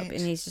pump soap.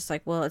 And he's just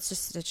like, well, it's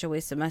just such a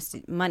waste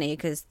of money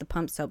because the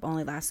pump soap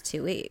only lasts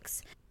 2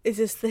 weeks. Is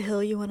this the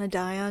hill you want to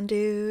die on,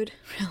 dude?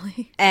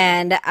 Really?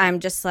 And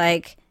I'm just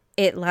like,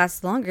 it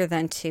lasts longer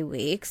than 2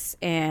 weeks,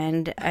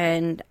 and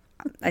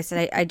I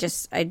said I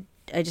just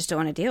don't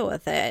want to deal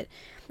with it.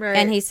 Right.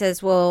 And he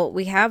says, well,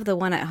 we have the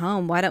one at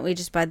home. Why don't we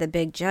just buy the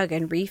big jug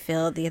and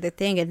refill the other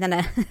thing? And then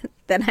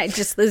I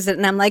just lose it,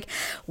 and I'm like,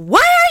 why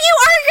are you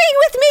arguing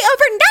with me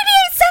over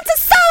 98 cents of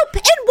soap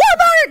in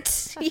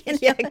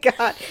Walmart? Yeah,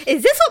 God,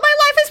 is this what my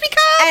life has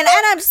become? And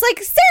I'm just like,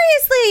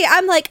 seriously,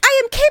 I'm like,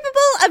 I am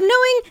capable of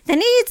knowing the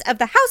needs of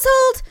the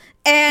household.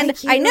 And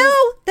I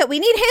know that we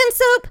need hand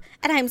soap,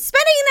 and I'm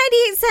spending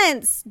 98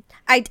 cents.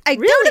 I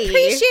really don't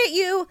appreciate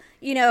you,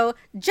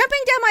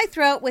 jumping down my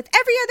throat with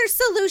every other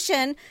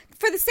solution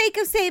for the sake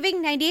of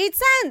saving 98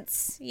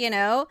 cents,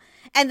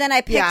 And then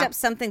I picked up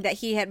something that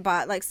he had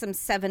bought, like some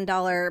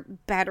 $7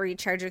 battery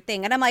charger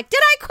thing. And I'm like,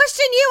 did I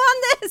question you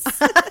on this?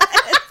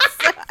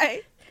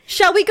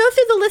 Shall we go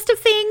through the list of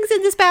things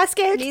in this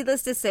basket?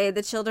 Needless to say,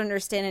 the children are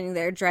standing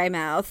there dry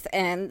mouth,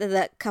 and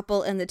the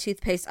couple in the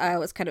toothpaste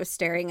aisle was kind of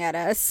staring at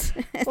us.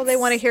 Well, they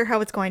want to hear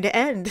how it's going to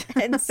end.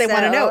 And they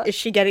want to know, is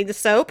she getting the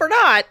soap or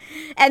not?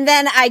 And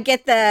then I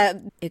get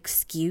the,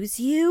 excuse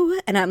you?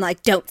 And I'm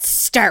like, don't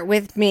start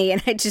with me.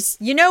 And I just...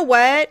 You know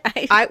what?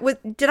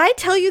 Did I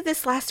tell you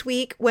this last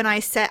week when I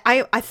said...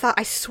 I thought,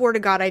 I swear to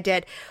God I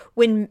did.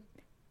 When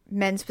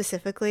men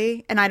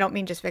specifically, and I don't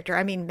mean just Victor,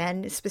 I mean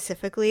men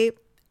specifically...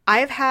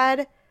 I've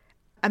had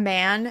a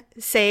man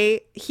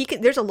say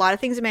there's a lot of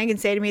things a man can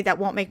say to me that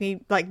won't make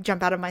me like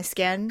jump out of my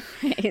skin.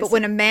 But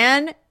when a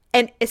man,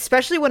 and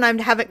especially when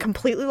I haven't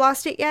completely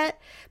lost it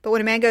yet, but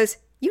when a man goes,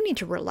 you need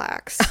to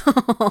relax.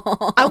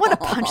 I want to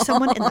punch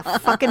someone in the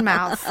fucking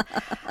mouth.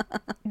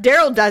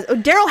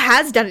 Daryl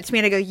has done it to me,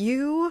 and I go,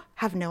 you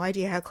have no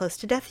idea how close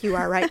to death you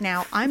are right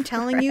now. I'm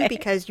telling you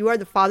because you are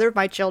the father of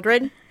my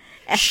children.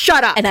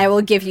 Shut up. And I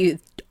will give you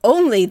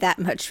only that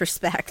much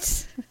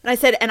respect. And I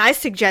said, and I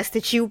suggest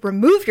that you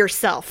remove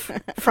yourself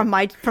from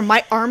my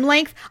arm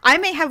length. I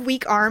may have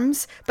weak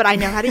arms, but I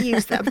know how to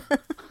use them.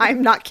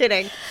 I'm not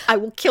kidding. I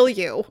will kill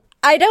you.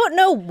 I don't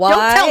know why.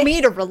 Don't tell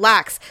me to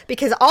relax,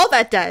 because all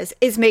that does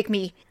is make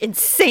me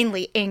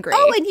insanely angry.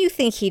 Oh, and you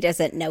think he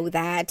doesn't know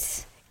that?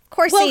 Of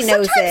course he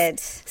knows it.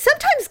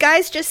 Sometimes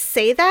guys just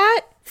say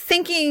that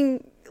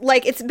thinking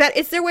like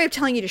it's their way of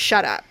telling you to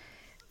shut up.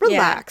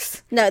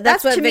 Relax. Yeah. No,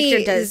 that's what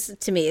Victor does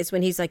to me, is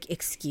when he's like,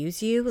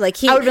 excuse you? Like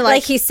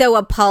he's so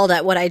appalled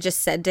at what I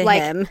just said to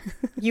him.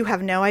 You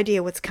have no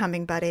idea what's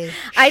coming, buddy.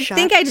 I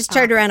think I just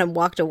turned around and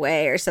walked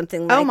away or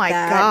something like that. Oh my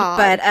God.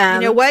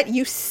 But you know what?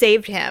 You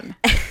saved him.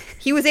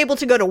 He was able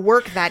to go to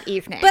work that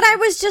evening. But I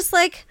was just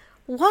like,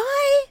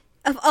 why?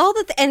 Of all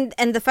the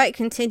and the fight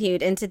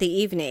continued into the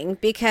evening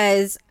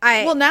because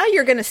Well, now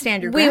you're going to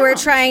stand your ground. We were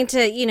trying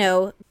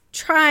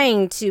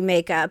to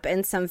make up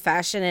in some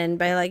fashion and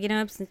by like,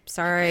 I'm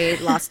sorry,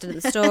 lost it in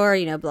the store,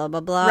 blah, blah,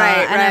 blah.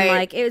 Right. I'm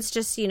like, it was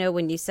just,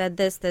 when you said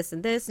this, this,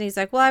 and this. And he's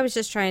like, well, I was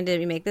just trying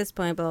to make this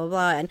point, blah, blah,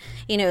 blah.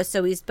 And,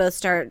 so we both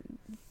start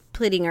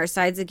pleading our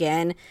sides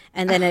again.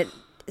 And then it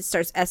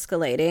starts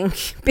escalating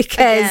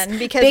because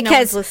no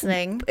one's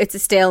listening. It's a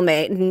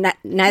stalemate.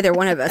 Neither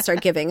one of us are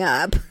giving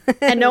up.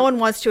 And no one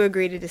wants to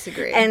agree to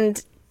disagree. And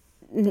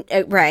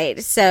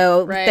right.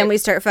 So then we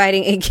start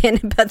fighting again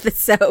about the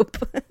soap.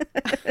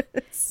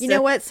 You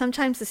know what?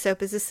 Sometimes the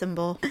soap is a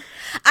symbol.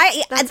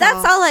 That's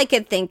all I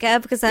could think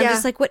of because I'm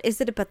just like, what is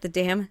it about the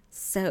damn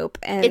soap?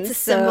 And it's a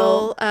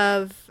symbol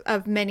of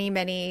many,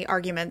 many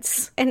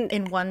arguments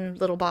in one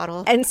little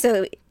bottle. And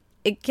so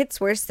it gets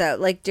worse though.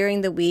 Like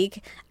during the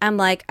week, I'm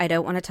like, I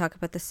don't want to talk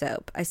about the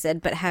soap. I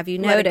said, but have you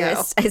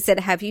noticed? I said,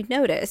 have you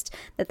noticed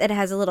that it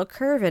has a little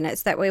curve in it?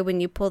 So that way when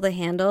you pull the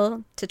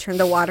handle to turn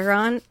the water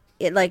on,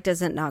 it like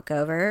doesn't knock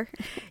over.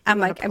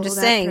 I'm just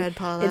saying,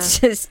 thread, it's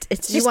just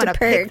you want to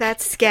pick that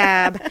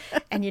scab,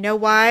 and you know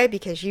why?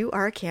 Because you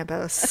are a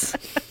Campos.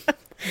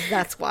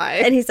 That's why.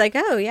 And he's like,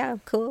 oh yeah,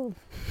 cool.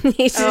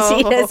 He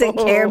doesn't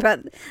care about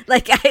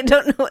like I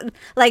don't know,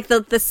 like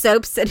the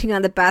soap sitting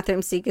on the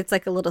bathroom sink. It's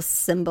like a little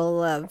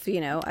symbol of I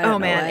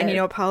don't know. And you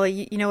know,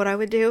 Polly, you know what I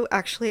would do?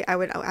 Actually, I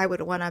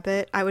would one up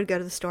it. I would go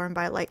to the store and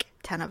buy like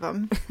 10 of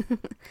them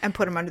and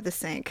put them under the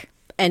sink.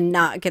 And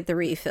not get the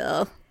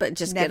refill, but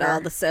just get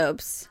all the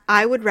soaps.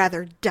 I would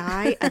rather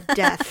die a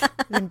death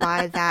than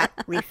buy that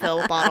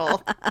refill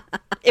bottle.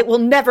 It will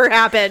never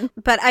happen.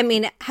 But I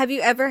mean, have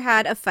you ever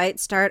had a fight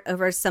start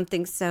over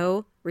something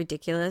so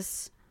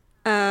ridiculous?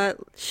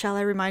 Shall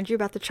I remind you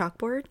about the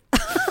chalkboard?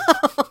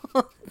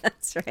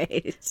 That's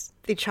right.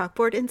 The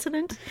chalkboard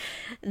incident?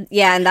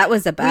 Yeah, and that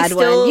was a bad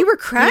one. You were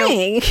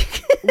crying.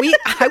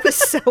 I was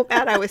so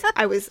mad.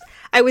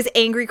 I was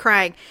angry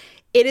crying.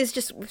 It is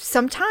just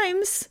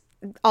sometimes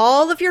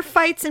all of your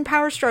fights and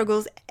power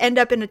struggles end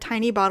up in a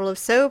tiny bottle of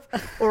soap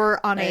or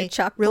on a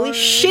really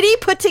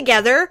shitty put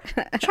together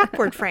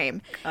chalkboard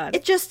frame.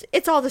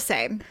 It's all the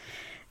same.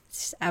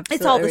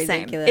 It's all the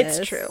ridiculous. Same.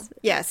 It's true.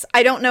 Yes.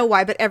 I don't know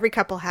why, but every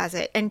couple has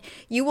it. And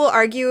you will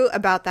argue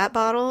about that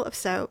bottle of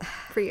soap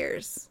for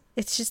years.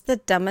 It's just the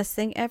dumbest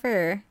thing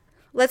ever.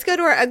 Let's go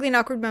to our ugly and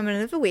awkward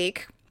moment of the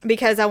week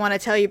because I want to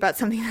tell you about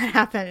something that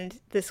happened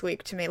this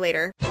week to me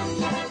later.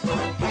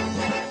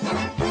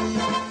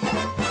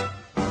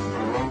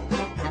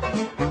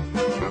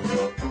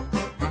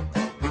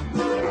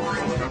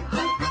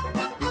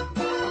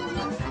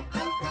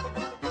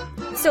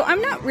 So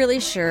I'm not really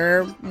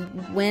sure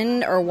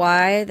when or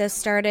why this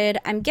started.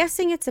 I'm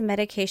guessing it's a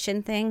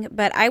medication thing,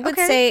 but I would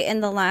say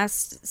in the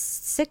last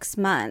 6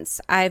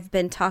 months, I've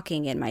been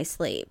talking in my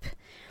sleep.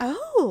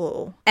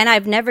 Oh. And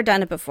I've never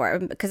done it before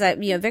because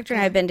Victor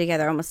and I have been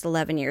together almost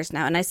 11 years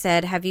now. And I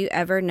said, have you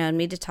ever known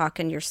me to talk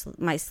in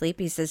my sleep?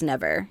 He says,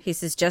 never. He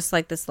says, just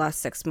like this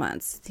last 6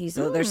 months. He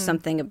said, there's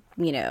something,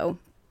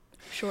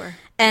 Sure.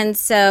 And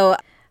so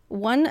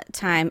one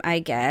time, I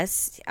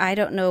guess, I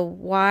don't know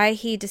why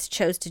he just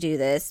chose to do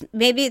this.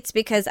 Maybe it's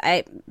because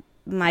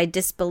my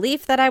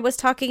disbelief that I was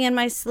talking in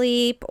my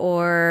sleep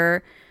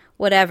or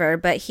whatever,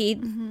 but he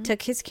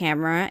took his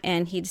camera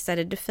and he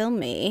decided to film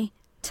me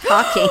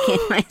talking in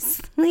my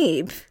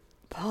sleep.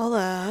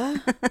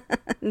 Paula.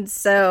 And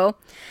so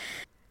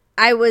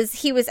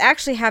he was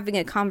actually having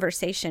a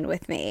conversation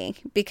with me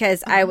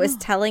because I was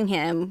telling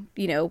him,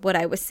 what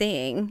I was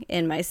seeing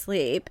in my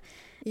sleep.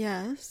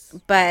 Yes.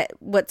 But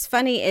what's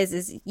funny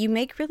is you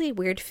make really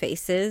weird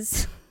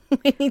faces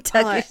when you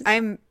touch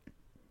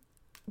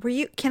Were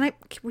you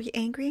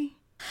angry?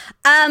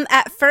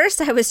 At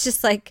first I was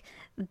just like,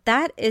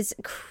 that is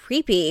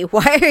creepy.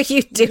 Why are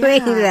you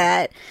doing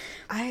that?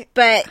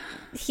 But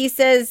he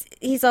says,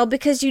 he's all,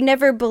 because you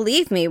never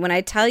believe me when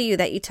I tell you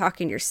that you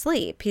talk in your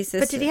sleep. He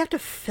says, but did he have to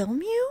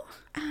film you?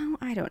 Oh,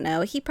 I don't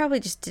know. He probably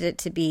just did it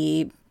to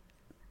be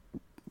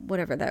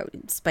whatever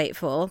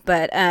spiteful.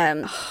 But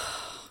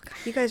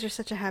you guys are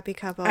such a happy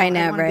couple. I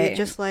know, I wanna right? be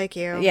just like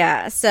you.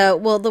 Yeah. So,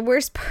 well, the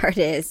worst part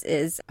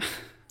is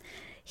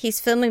he's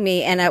filming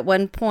me, and at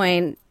one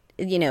point,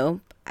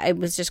 I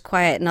was just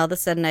quiet, and all of a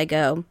sudden I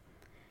go,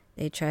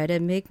 they try to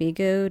make me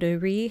go to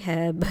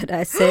rehab, but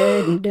I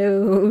said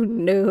no,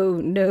 no,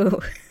 no.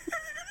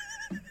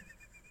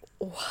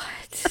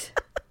 What?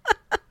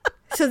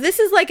 So this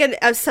is like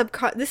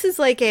this is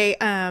like a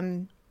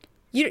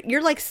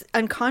you're like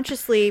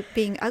unconsciously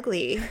being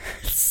ugly.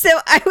 So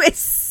I was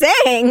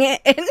saying,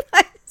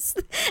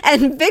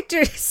 and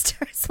Victor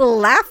starts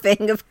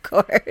laughing, of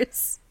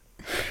course,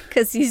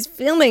 because he's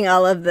filming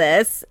all of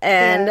this,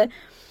 and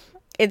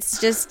it's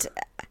just,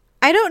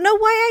 I don't know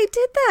why I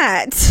did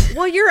that.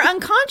 Well, you're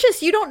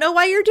unconscious. You don't know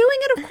why you're doing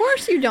it. Of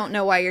course you don't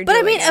know why you're doing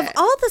it. But I mean, of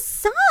all the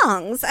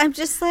songs, I'm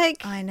just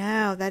like... I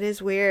know, that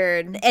is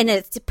weird. And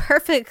it's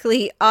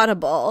perfectly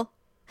audible.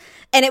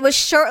 And it was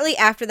shortly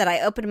after that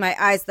I opened my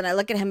eyes, then I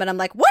look at him and I'm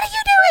like, what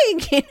are you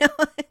doing?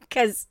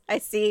 Because I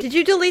see... Did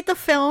you delete the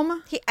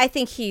film? I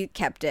think he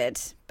kept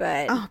it,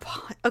 but... Oh,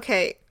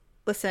 okay.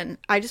 Listen,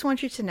 I just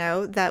want you to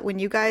know that when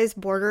you guys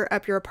border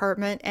up your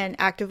apartment and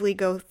actively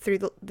go through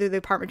the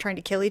apartment trying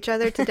to kill each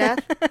other to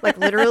death, like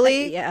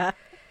literally,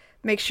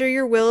 make sure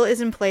your will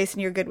is in place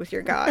and you're good with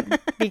your God,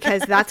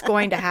 because that's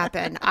going to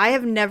happen. I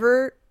have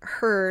never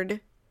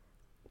heard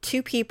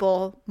two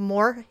people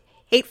more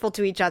hateful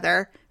to each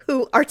other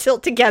who are still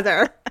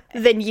together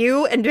than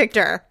you and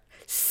Victor.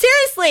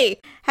 Seriously!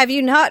 Have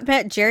you not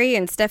met Jerry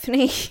and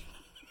Stephanie?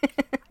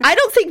 I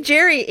don't think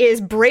Jerry is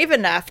brave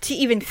enough to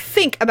even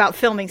think about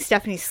filming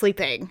Stephanie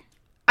sleeping.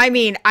 I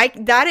mean,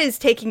 that is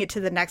taking it to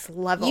the next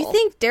level. You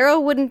think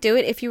Daryl wouldn't do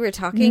it if you were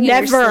talking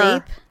Never. in your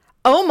sleep?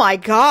 Oh my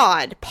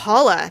God,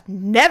 Paula,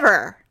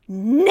 never.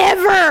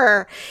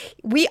 Never.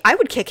 I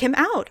would kick him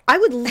out. I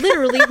would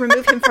literally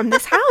remove him from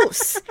this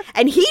house.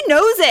 And he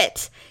knows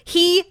it.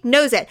 He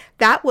knows it.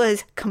 That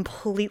was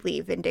completely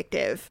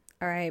vindictive.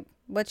 All right.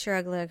 What's your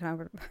ugly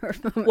moment?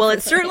 Well,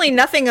 it's certainly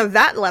nothing of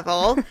that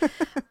level.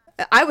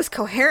 I was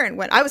coherent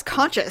I was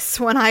conscious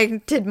when I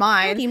did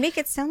mine. You make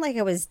it sound like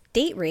I was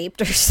date raped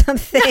or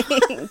something.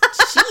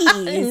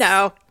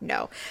 Jeez.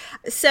 No.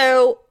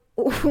 So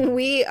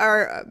we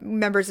are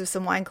members of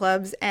some wine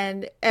clubs,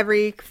 and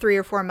every 3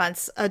 or 4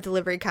 months a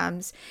delivery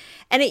comes.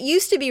 And it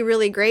used to be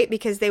really great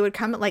because they would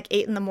come at like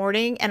 8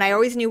 a.m, and I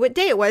always knew what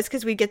day it was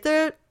because we'd get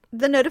the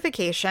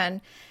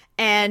notification.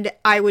 And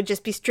I would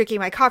just be drinking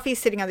my coffee,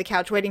 sitting on the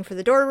couch, waiting for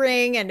the door to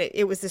ring. And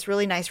it was this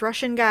really nice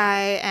Russian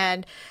guy.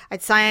 And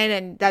I'd sign,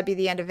 and that'd be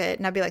the end of it.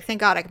 And I'd be like, thank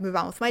God I can move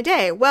on with my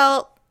day.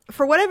 Well,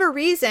 for whatever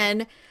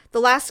reason, the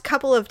last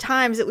couple of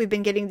times that we've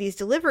been getting these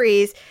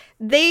deliveries,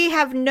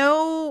 there's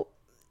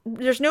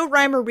no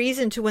rhyme or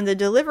reason to when the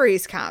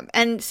deliveries come.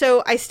 And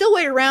so I still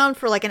wait around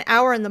for like an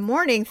hour in the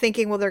morning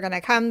thinking, well, they're going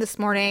to come this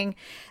morning,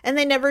 and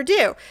they never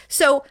do.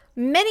 So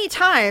many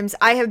times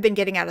I have been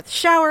getting out of the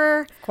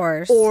shower, of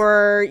course,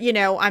 or,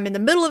 I'm in the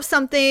middle of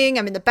something,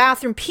 I'm in the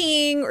bathroom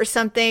peeing or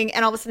something,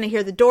 and all of a sudden I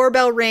hear the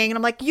doorbell ring, and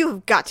I'm like,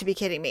 you've got to be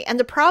kidding me. And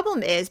the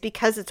problem is,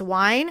 because it's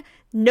wine,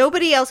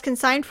 nobody else can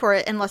sign for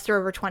it unless they're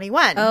over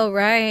 21. Oh,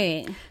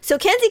 right. So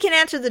Kenzie can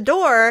answer the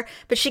door,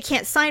 but she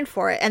can't sign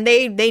for it. And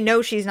they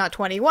know she's not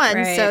 21.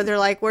 Right. So they're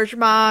like, where's your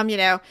mom?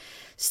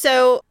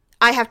 So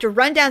I have to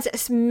run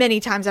downstairs. Many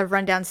times I've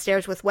run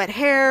downstairs with wet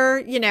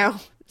hair,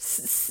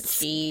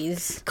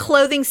 Jeez.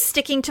 Clothing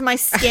sticking to my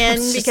skin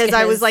because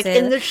I was like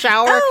in the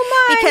shower.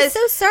 Oh my, because, I'm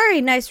so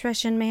sorry, nice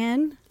Russian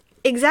man.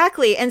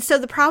 Exactly. And so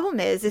the problem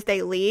is, if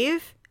they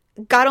leave,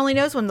 God only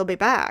knows when they'll be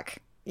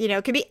back.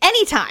 It could be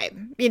any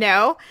time,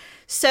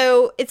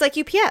 So it's like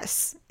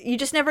UPS. You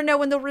just never know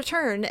when they'll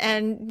return.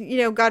 And,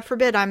 God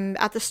forbid I'm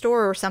at the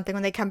store or something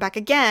when they come back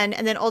again.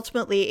 And then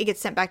ultimately it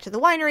gets sent back to the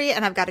winery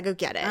and I've got to go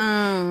get it.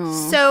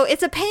 Oh. So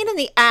it's a pain in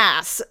the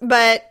ass,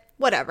 but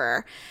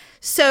whatever.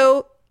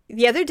 So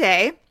the other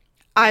day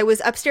I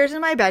was upstairs in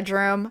my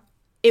bedroom.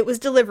 It was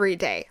delivery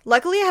day.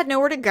 Luckily, I had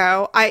nowhere to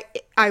go. I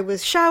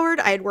was showered.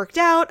 I had worked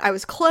out. I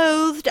was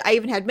clothed. I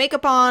even had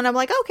makeup on. I'm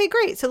like, okay,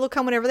 great. So they'll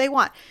come whenever they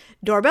want.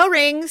 Doorbell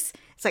rings.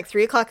 It's like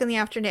 3:00 in the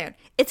afternoon.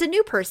 It's a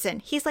new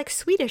person. He's like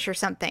Swedish or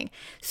something.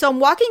 So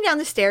I'm walking down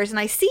the stairs and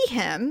I see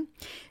him.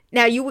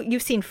 Now,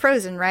 you've seen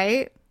Frozen,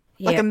 right?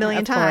 Like a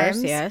million times.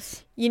 Course,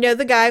 yes. You know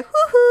the guy,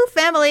 woohoo,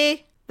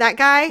 family. That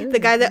guy, the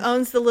guy that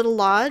owns the little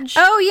lodge.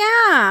 Oh,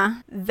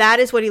 yeah.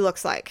 That is what he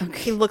looks like. Okay.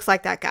 He looks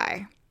like that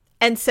guy.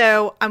 And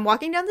so I'm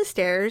walking down the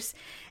stairs,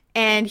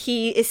 And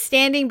he is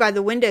standing by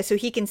the window so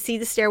he can see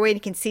the stairway and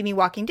he can see me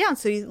walking down.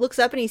 So he looks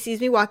up and he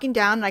sees me walking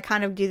down, and I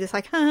kind of do this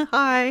like,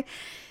 hi,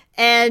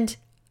 and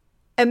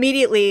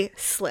immediately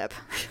slip.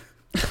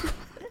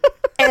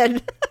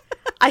 And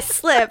I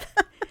slip,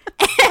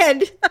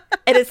 and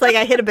it's like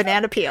I hit a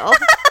banana peel.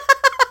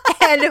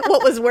 And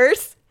what was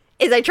worse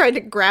is I tried to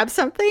grab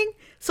something,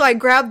 so I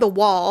grabbed the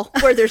wall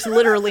where there's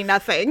literally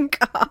nothing.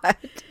 God.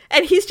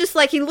 And he's just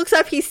like, he looks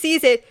up, he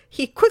sees it,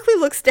 he quickly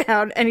looks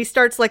down, and he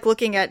starts like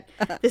looking at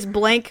this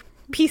blank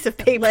piece of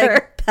paper.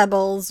 Like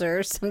pebbles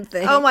or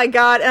something. Oh my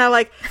God. And I'm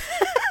like,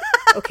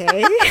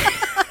 okay.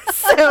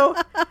 So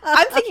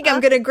I'm thinking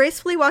I'm going to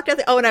gracefully walk down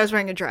and I was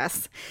wearing a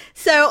dress.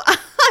 So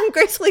I'm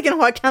gracefully going to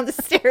walk down the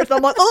stairs.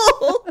 I'm like,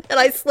 oh, and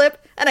I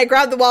slip and I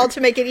grab the wall to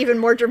make it even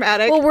more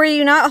dramatic. Well, were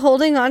you not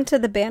holding on to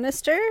the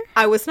banister?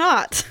 I was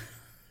not.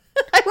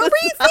 What were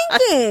you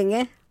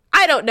thinking?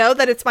 I don't know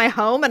that it's my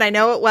home and I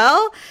know it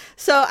well.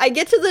 So I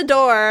get to the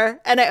door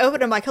and I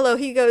open it. I'm like, hello.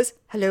 He goes,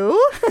 hello?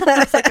 I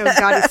was like, oh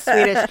God, he's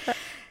Swedish.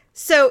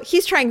 So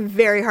he's trying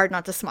very hard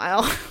not to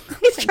smile.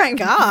 He's trying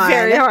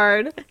very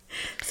hard.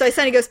 So I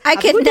said, he goes, I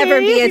could never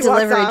be a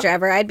delivery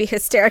driver. I'd be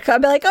hysterical.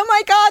 I'd be like, oh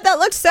my God, that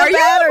looks so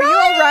bad. Are you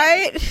all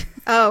right?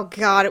 Oh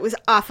God, it was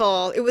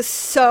awful. It was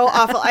so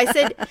awful. I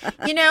said,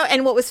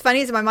 and what was funny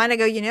is in my mind, I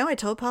go, I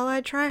told Paula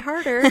I'd try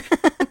harder.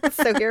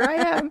 So here I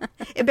am,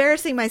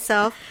 embarrassing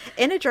myself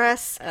in a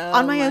dress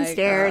on my own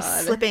stairs,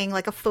 slipping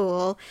like a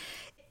fool.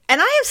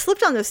 And I have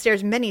slipped on those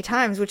stairs many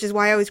times, which is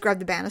why I always grab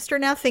the banister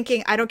now,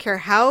 thinking I don't care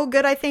how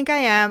good I think I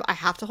am, I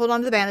have to hold on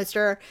to the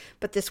banister.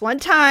 But this one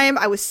time,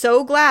 I was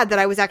so glad that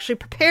I was actually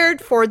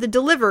prepared for the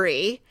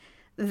delivery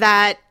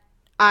that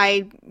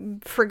I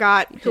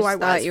forgot who I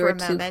was for a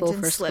moment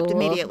and slipped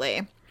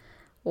immediately.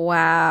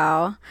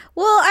 Wow.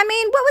 Well, I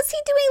mean, what was he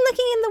doing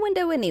looking in the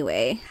window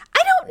anyway?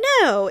 I don't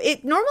know.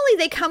 Normally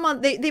they come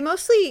on, they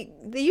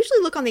usually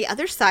look on the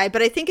other side,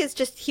 but I think it's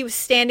just he was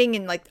standing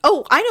in like,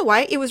 oh, I know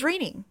why. It was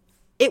raining.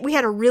 We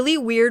had a really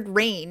weird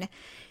rain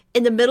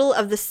in the middle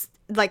of this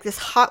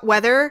hot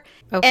weather.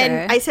 Okay.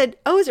 And I said,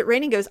 oh, is it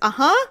raining? He goes,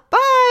 uh-huh,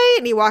 bye.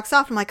 And he walks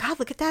off. I'm like, God,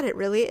 look at that. It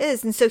really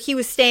is. And so he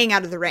was staying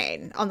out of the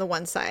rain on the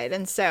one side.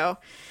 And so,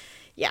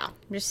 yeah.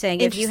 I'm just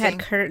saying, if you had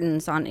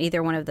curtains on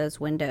either one of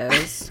those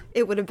windows.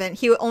 It would have been,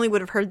 he only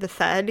would have heard the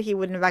thud. He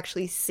wouldn't have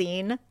actually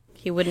seen.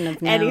 He wouldn't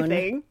have known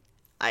anything.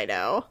 I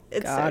know.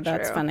 It's God, so true.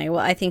 That's funny.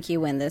 Well, I think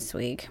you win this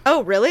week.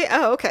 Oh, really?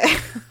 Oh, okay.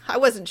 I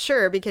wasn't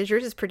sure because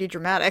yours is pretty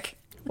dramatic.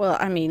 Well,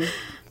 I mean,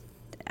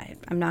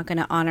 I'm not going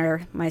to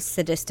honor my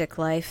sadistic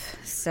life,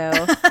 so.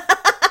 All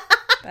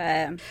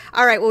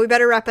right, well, we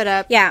better wrap it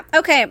up. Yeah,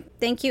 okay.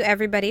 Thank you,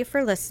 everybody,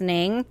 for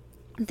listening.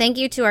 Thank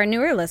you to our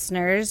newer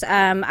listeners.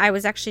 I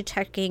was actually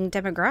checking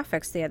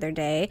demographics the other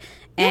day,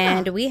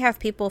 and we have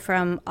people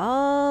from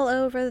all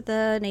over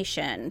the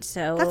nation.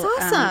 So that's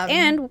awesome.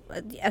 And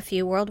a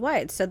few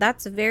worldwide. So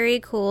that's very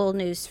cool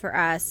news for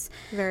us.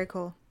 Very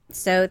cool.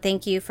 So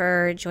thank you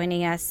for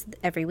joining us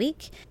every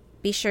week.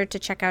 Be sure to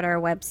check out our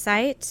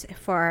website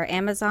for our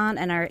Amazon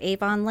and our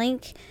Avon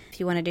link if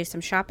you want to do some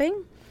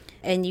shopping.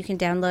 And you can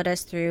download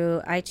us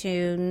through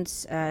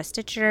iTunes,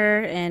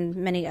 Stitcher, and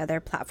many other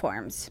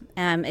platforms.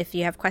 If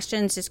you have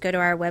questions, just go to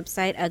our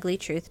website,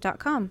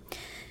 uglytruth.com.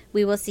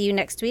 We will see you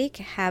next week.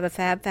 Have a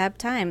fab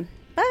time.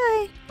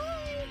 Bye.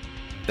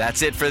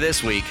 That's it for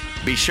this week.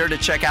 Be sure to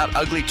check out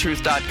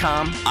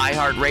uglytruth.com,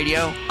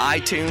 iHeartRadio,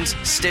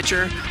 iTunes,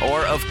 Stitcher,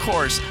 or, of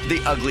course,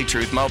 the Ugly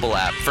Truth mobile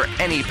app for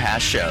any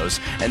past shows.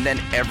 And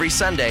then every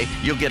Sunday,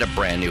 you'll get a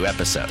brand new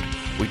episode.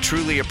 We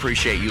truly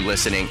appreciate you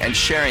listening and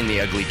sharing the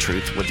Ugly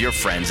Truth with your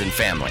friends and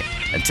family.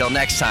 Until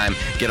next time,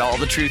 get all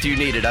the truth you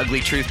need at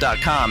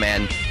uglytruth.com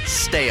and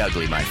stay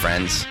ugly, my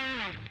friends.